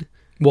aside,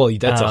 Well,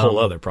 that's a whole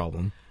other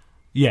problem.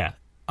 yeah,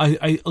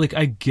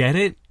 I get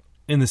it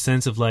in the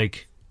sense of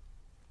like,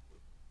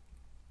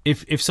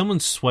 if someone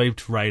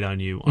swiped right on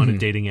you on a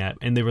dating app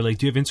and they were like,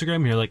 "Do you have Instagram?"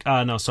 And you're like,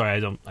 no,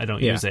 sorry, I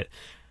don't use it."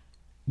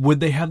 Would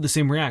they have the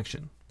same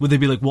reaction? Would they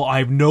be like, "Well, I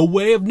have no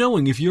way of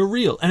knowing if you're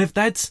real"? And if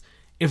that's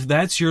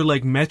your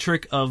like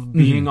metric of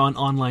being on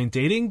online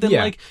dating, then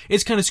like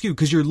it's kind of skewed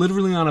because you're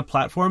literally on a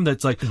platform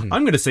that's like, I'm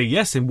going to say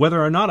yes, and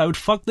whether or not I would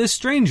fuck this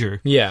stranger.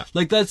 Yeah,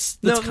 like that's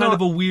kind of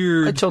a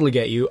weird. I totally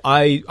get you.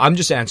 I'm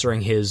just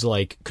answering his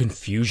like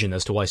confusion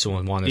as to why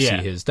someone wanted to see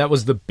his. That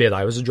was the bit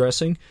I was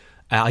addressing.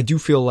 I do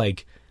feel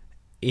like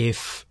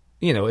if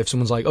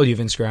someone's like, "Oh, do you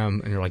have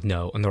Instagram?" and you're like,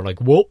 "No," and they're like,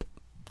 "Whoop."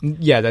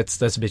 Yeah,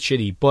 that's a bit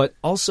shitty. But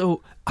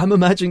also, I'm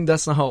imagining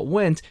that's not how it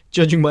went,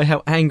 judging by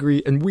how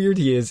angry and weird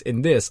he is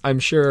in this. I'm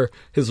sure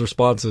his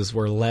responses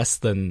were less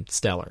than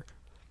stellar.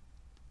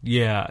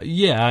 Yeah,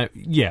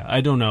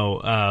 I don't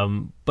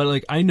know. But,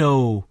 like, I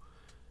know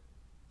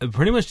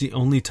pretty much the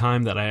only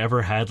time that I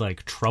ever had,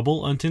 like,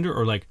 trouble on Tinder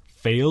or, like,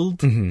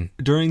 failed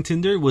during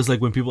Tinder was,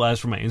 like, when people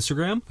asked for my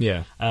Instagram.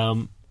 Yeah.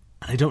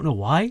 I don't know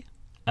why.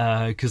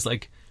 Because,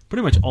 like,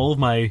 pretty much all of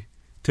my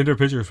Tinder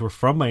pictures were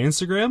from my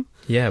Instagram.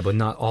 Yeah, but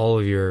not all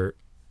of your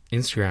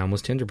Instagram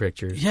was Tinder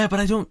pictures. Yeah, but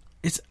I don't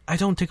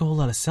take a whole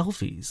lot of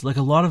selfies. Like,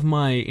 a lot of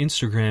my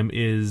Instagram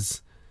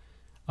is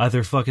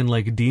either fucking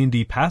like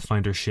D&D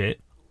Pathfinder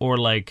shit, or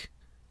like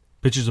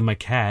pictures of my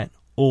cat,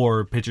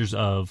 or pictures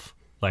of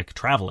like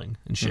traveling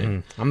and shit.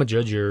 I'm gonna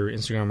judge your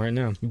Instagram right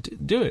now.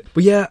 Do it.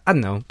 But yeah, I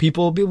don't know.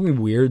 People be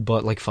weird,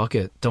 but like fuck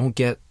it. Don't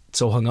get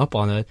so hung up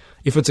on it.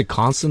 If it's a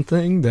constant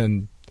thing,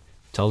 then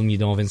tell them you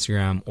don't have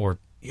Instagram, or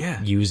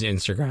use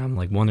Instagram,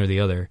 like one or the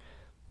other.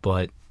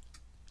 But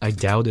I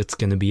doubt it's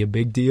gonna be a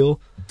big deal.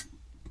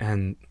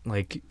 And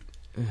like,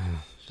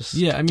 just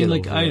I mean,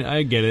 like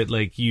I get it.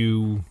 Like,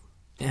 you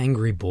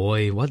angry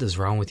boy, what is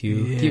wrong with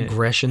you? The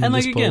aggression and in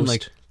like this again, post.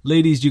 like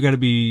ladies, you got to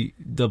be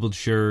double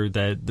sure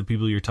that the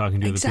people you're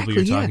talking to are the people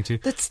you're talking to.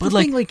 That's but the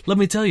like, thing, like, let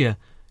me tell you,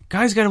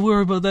 guys got to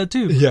worry about that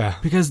too. Yeah.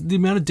 Because the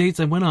amount of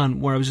dates I went on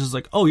where I was just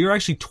like, "Oh, you're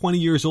actually 20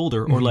 years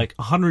older, or like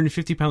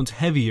 150 pounds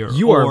heavier.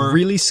 You are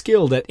really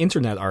skilled at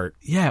internet art."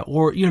 Yeah,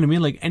 or you know what I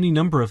mean, like any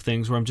number of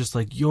things where I'm just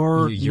like,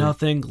 you're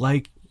nothing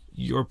like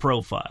your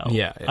profile.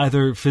 Yeah.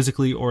 Either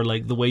physically or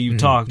like the way you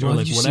talked, or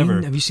like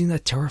whatever. Have you seen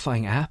that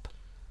terrifying app?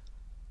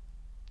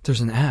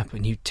 There's an app,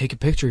 and you take a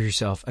picture of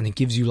yourself, and it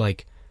gives you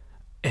like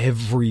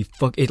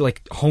it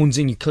like hones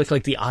in. You click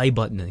like the eye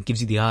button, and it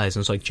gives you the eyes,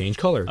 and it's like change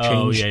color,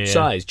 change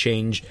size,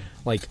 change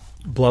like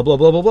blah blah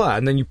blah blah blah,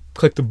 and then you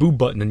click the boob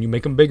button, and you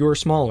make them bigger or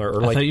smaller.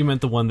 Or I thought you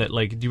meant the one that,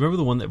 like, do you remember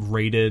the one that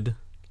rated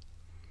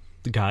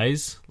the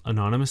guys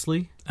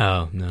anonymously?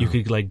 Oh no, you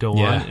could like go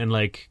on and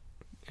like,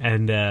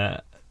 and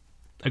a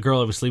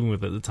girl I was sleeping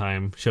with at the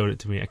time showed it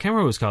to me. I can't remember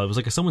what it was called. It was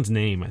like someone's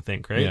name, I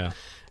think, right? Yeah.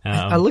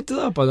 I looked it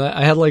up, and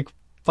I had like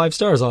 5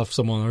 stars off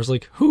someone. I was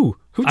like, who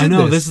did I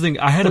know, this is the thing.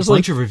 I had a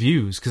bunch of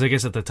reviews, because I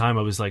guess at the time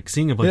I was like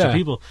seeing a bunch of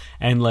people,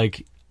 and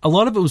like a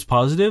lot of it was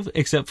positive,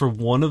 except for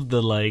one of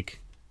the like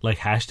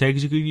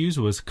hashtags you could use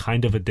was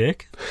kind of a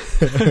dick.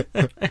 And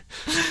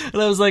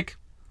I was like,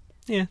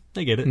 yeah,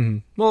 I get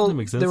it. Well, that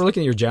makes sense. They were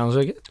looking at your channels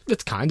like,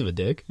 it's kind of a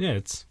dick. Yeah,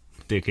 it's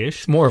dickish.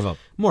 It's more of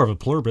a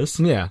pluribus.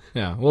 Yeah.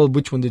 Well,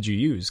 which one did you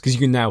use? Because you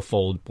can now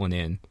fold one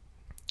in.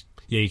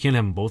 Yeah, you can't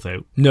have them both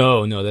out.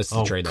 No, that's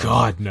the trade-off. Oh,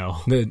 God, no.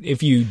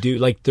 If you do,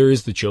 like, there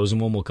is the chosen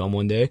one will come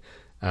one day,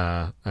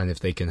 and if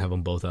they can have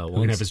them both out once.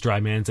 You can have his dry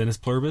mans and his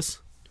pluribus.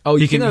 Oh,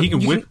 you can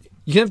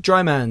have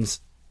dry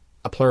mans,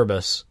 a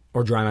pluribus,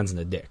 or dry mans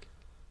and a dick.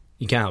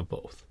 You can't have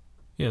both.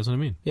 Yeah, that's what I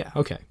mean. Yeah,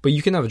 okay. But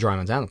you can have a dry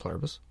mans and a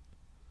pluribus.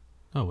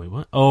 Oh, wait,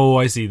 what? Oh,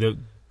 I see.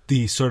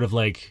 The sort of,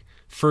 like,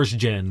 first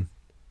gen.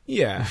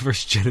 Yeah.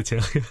 First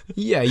genitalia.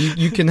 Yeah,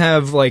 you can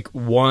have like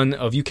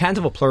you can't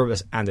have a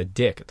pluribus and a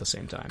dick at the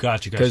same time.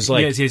 Gotcha. Because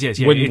like, yes. Yeah,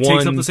 it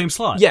takes up the same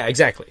slot. Yeah,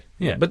 exactly.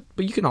 Yeah. But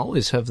you can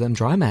always have them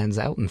dry mans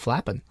out and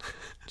flapping.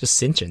 Just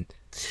cinching.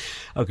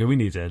 Okay, we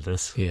need to end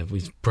this. Yeah,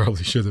 we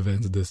probably should have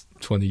ended this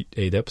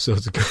 28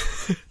 episodes ago.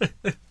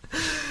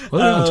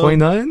 What are we on,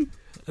 29?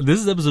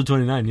 This is episode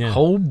 29, yeah.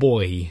 Oh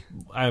boy.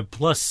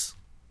 Plus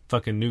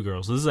fucking New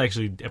Girls. So this is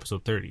actually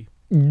episode 30.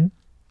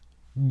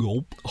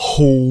 Gulp.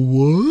 Oh,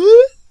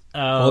 what?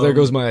 Well, there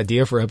goes my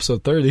idea for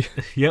episode 30.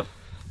 Yep.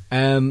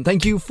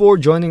 Thank you for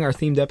joining our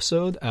themed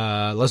episode.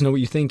 Let us know what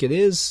you think it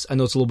is. I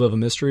know it's a little bit of a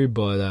mystery,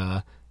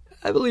 but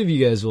I believe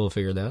you guys will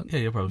figure it out. Yeah,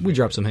 you'll probably. We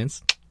dropped some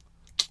hints.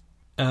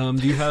 Do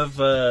you have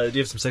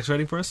some sex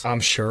writing for us?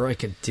 I'm sure I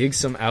could dig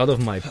some out of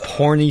my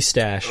porny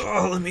stash.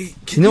 Oh, let me.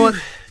 You know what?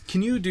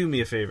 Can you do me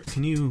a favor?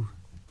 Can you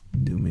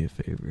do me a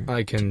favor?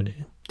 I can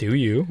do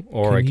you,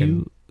 or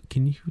Can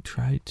you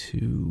try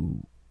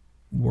to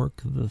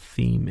work the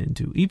theme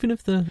into even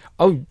if the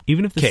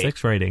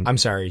sex writing. I'm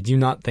sorry. Do you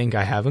not think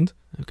I haven't?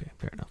 Okay,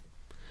 fair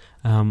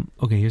enough.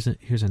 Okay, here's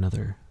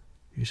another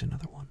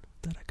one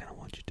that I kind of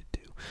want you to do.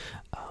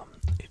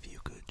 If you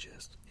could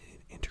just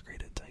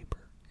integrate a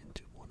diaper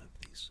into one of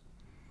these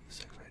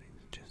sex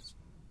writings,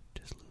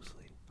 just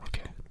loosely.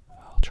 Okay,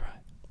 I'll try.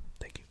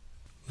 Thank you.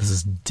 This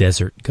is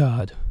Desert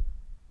God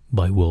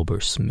by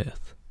Wilbur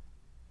Smith.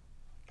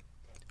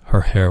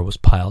 Her hair was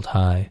piled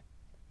high.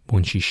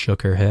 When she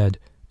shook her head,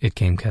 it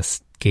came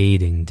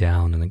cascading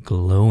down in a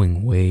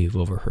glowing wave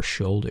over her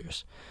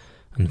shoulders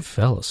and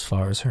fell as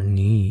far as her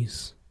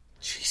knees.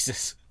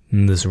 Jesus.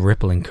 This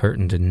rippling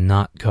curtain did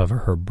not cover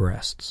her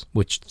breasts,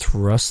 which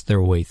thrust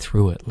their way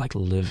through it like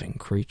living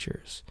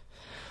creatures.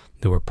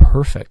 They were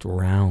perfect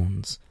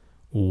rounds,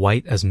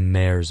 white as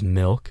mare's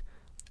milk,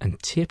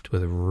 and tipped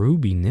with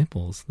ruby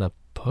nipples that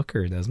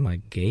puckered as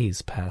my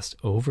gaze passed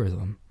over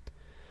them.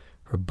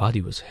 Her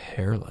body was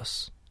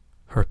hairless.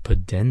 Her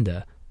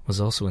pudenda was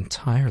also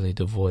entirely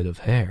devoid of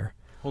hair.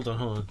 Hold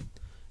on.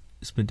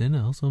 Is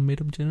pudenda also a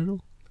made-up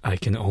genital? I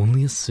can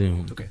only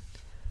assume. Okay.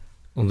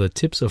 The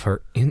tips of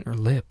her inner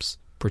lips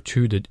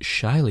protruded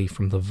shyly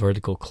from the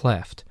vertical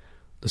cleft.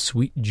 The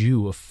sweet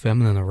dew of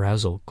feminine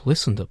arousal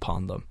glistened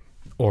upon them,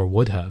 or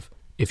would have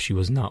if she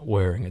was not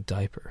wearing a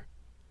diaper.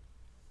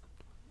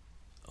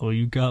 Oh,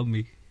 you got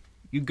me.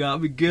 You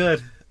got me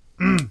good.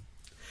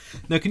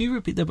 Now, can you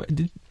repeat that?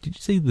 Did you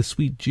say the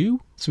sweet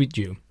Jew? Sweet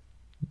dew.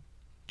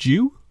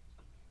 Jew?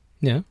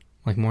 Yeah,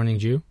 like morning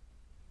dew.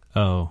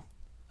 Oh,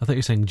 I thought you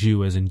were saying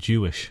Jew as in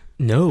Jewish.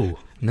 No,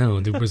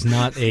 there was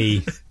not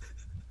a...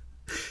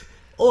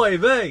 Oy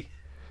vey!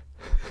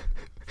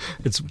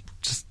 It's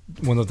just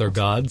one of their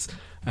gods,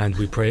 and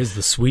we praise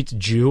the sweet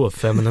dew of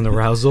feminine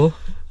arousal.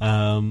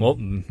 Well,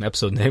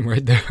 episode name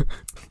right there.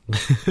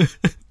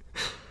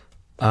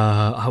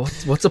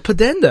 What's a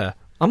pudenda?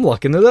 I'm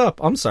looking it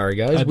up. I'm sorry,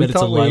 guys. I bet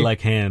it's a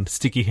lilac hand,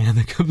 sticky hand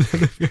that comes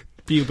out of your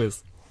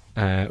pubis.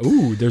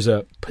 There's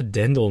a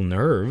pudendal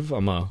nerve.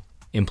 I'm gonna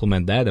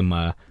implement that in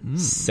my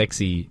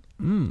sexy...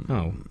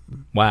 Oh,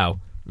 wow.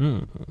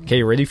 Okay,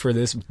 you ready for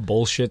this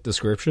bullshit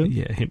description?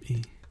 Yeah, hit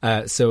me.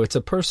 So it's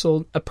a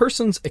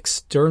person's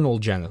external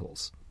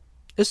genitals,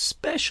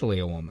 especially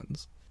a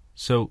woman's.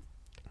 So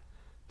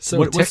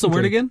what's the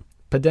word again?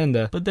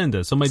 Pudenda.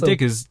 Pudenda. So my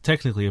dick is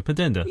technically a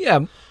pudenda.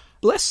 Yeah,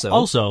 less so.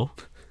 Also,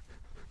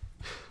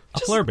 a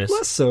Just pleuris.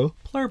 less so.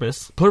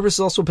 Pleuris Pleuris is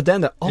also a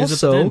pudenda.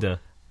 is a Also, pudenda.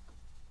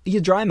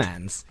 you dry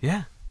mans.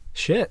 Yeah.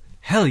 Shit.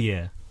 Hell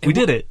yeah. We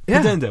did it.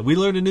 Yeah. Pudenda. We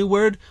learned a new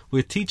word.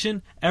 We're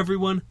teaching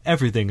everyone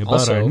everything about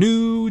Also- our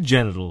new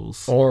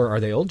genitals. Or are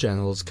they old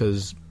genitals?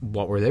 Because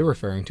what were they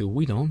referring to?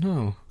 We don't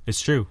know.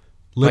 It's true.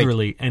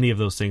 Literally, any of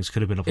those things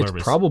could have been a pleuris.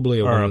 It's probably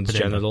a Or woman's pudenda.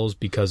 genitals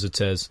because it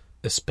says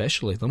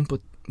especially them, but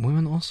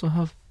women also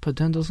have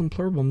pudendas and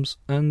pluribums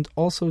and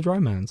also dry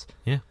mans.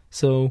 Yeah.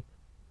 So,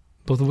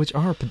 both of which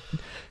are...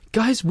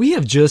 Guys, we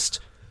have just...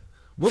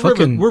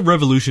 We're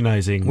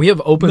revolutionizing. We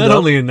have opened not up...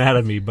 only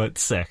anatomy, but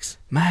sex.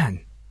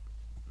 Man,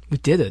 we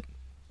did it.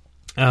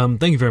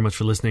 Thank you very much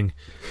for listening.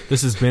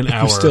 This has been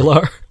our... We still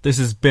are. This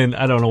has been...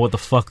 I don't know what the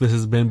fuck this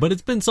has been, but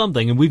it's been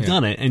something, and we've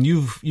done it, and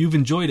you've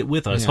enjoyed it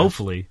with us, Yeah.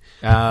 hopefully.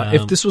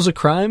 If this was a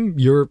crime,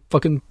 you're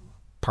fucking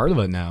part of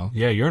it now.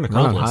 Yeah, you're an Run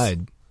and accomplice.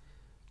 hide.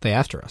 They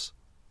after us.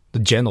 The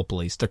gentle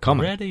police, they're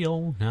coming. Ready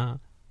or not,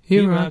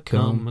 Here I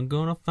come. I'm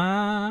gonna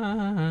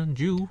find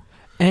you.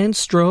 And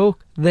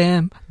stroke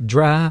them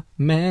dry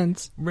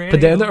mans. Ready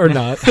Pudenda or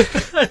not.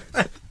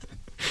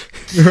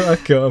 Here I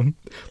come.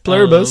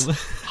 Pluribus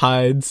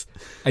hides.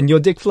 And your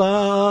dick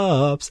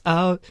flops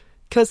out.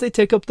 'Cause they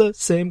take up the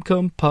same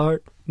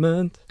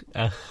compartment.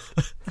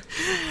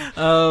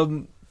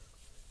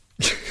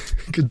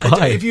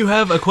 Goodbye. If you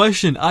have a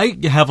question, I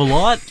have a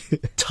lot,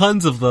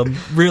 tons of them,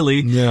 really.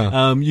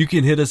 Yeah. You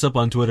can hit us up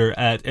on Twitter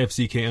at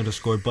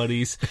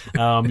FCK_buddies.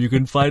 You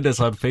can find us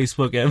on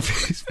Facebook at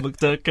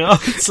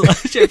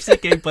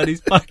facebook.com/FCK Buddies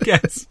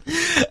Podcast.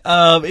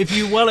 If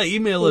you want to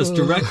email us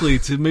directly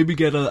to maybe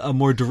get a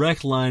more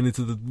direct line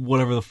into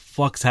whatever the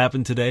fuck's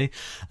happened today,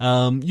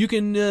 you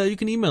can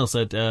email us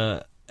at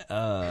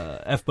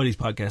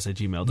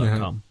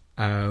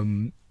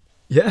fbuddiespodcast@gmail.com.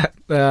 Yeah.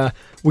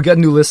 We got a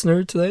new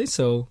listener today,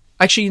 so...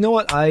 Actually, you know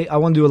what? I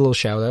want to do a little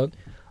shout-out.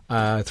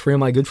 3 of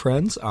my good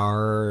friends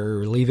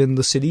are leaving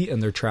the city,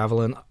 and they're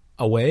traveling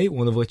away,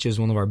 one of which is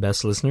one of our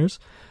best listeners.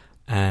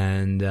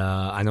 And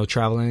I know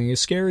traveling is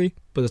scary,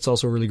 but it's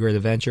also a really great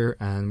adventure,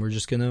 and we're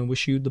just going to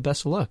wish you the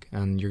best of luck,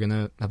 and you're going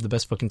to have the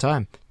best fucking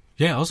time.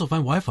 Yeah, I also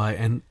find Wi-Fi,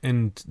 and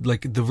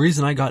like the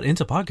reason I got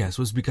into podcasts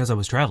was because I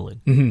was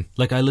traveling. Mm-hmm.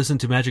 Like I listened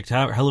to Magic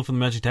Tower, Hello from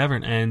the Magic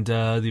Tavern, and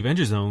the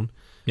Avenger Zone.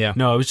 Yeah.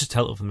 No, it was just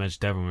Hello from the Magic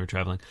Tavern when we were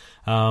traveling.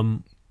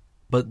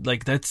 But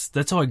like that's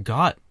how I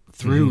got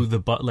through the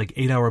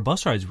 8-hour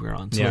bus rides we were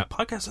on. So Yeah. like,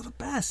 podcasts are the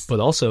best. But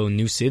also,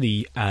 new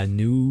city,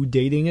 new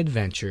dating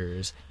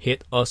adventures.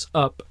 Hit us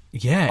up.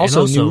 Yeah,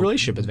 Also, and new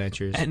relationship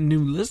adventures. and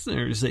new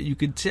listeners that you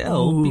could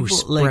tell. Ooh, People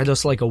spread like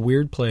us like a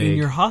weird in plague.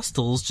 your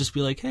hostels, just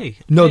be like, hey.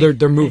 No, hey,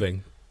 they're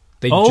moving.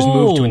 They just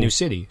moved to a new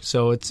city,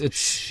 so it's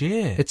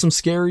Shit. some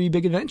scary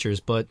big adventures,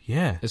 but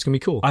yeah. it's gonna be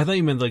cool. I thought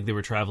you meant like they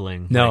were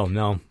traveling. No, like-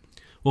 no.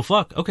 Well,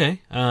 fuck.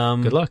 Okay.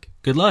 Good luck.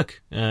 Good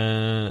luck.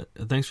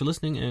 Thanks for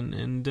listening,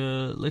 and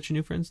let your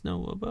new friends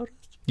know about us.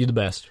 You're the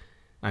best,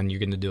 and you're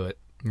gonna do it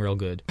real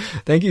good.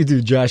 Thank you to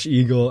Josh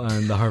Eagle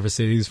and the Harvest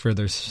Cities for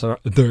their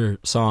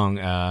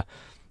song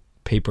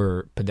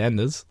 "Paper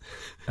Pudendas."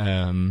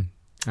 All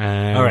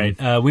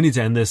right. We need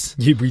to end this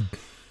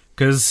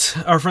because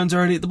our friends are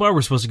already at the bar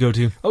we're supposed to go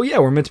to. Oh yeah,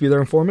 we're meant to be there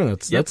in 4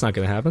 minutes. Yep. That's not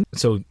gonna happen.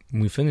 So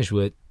we finish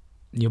with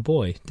your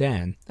boy,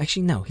 Dan.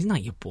 Actually, no, he's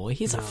not your boy.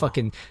 He's a No.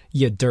 fucking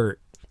your dirt.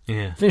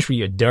 Yeah. Finish with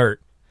your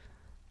dirt.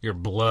 You're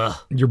blah.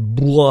 Your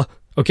blah.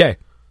 Okay.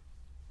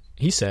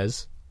 He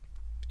says,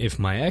 if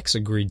my ex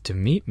agreed to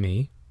meet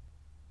me, ...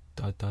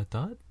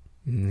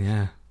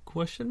 Yeah,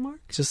 Question mark?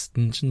 just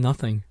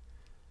nothing.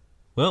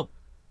 Well,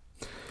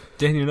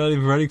 Dan, you're not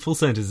even writing full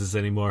sentences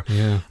anymore.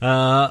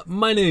 Yeah.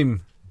 My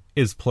name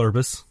is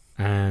Plurbus,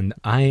 And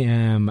I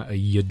am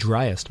your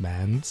driest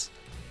man's.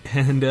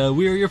 and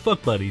we are your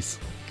fuck buddies.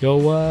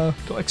 Go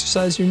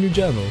exercise your new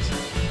genitals.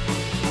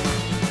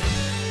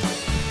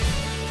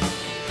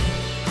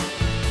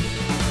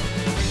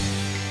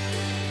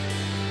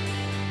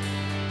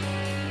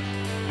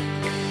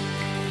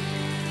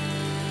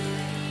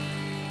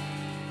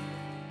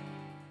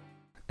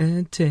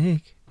 And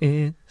take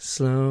it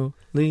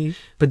slowly.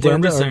 But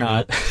Dan Plurbus or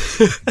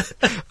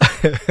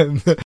or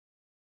not.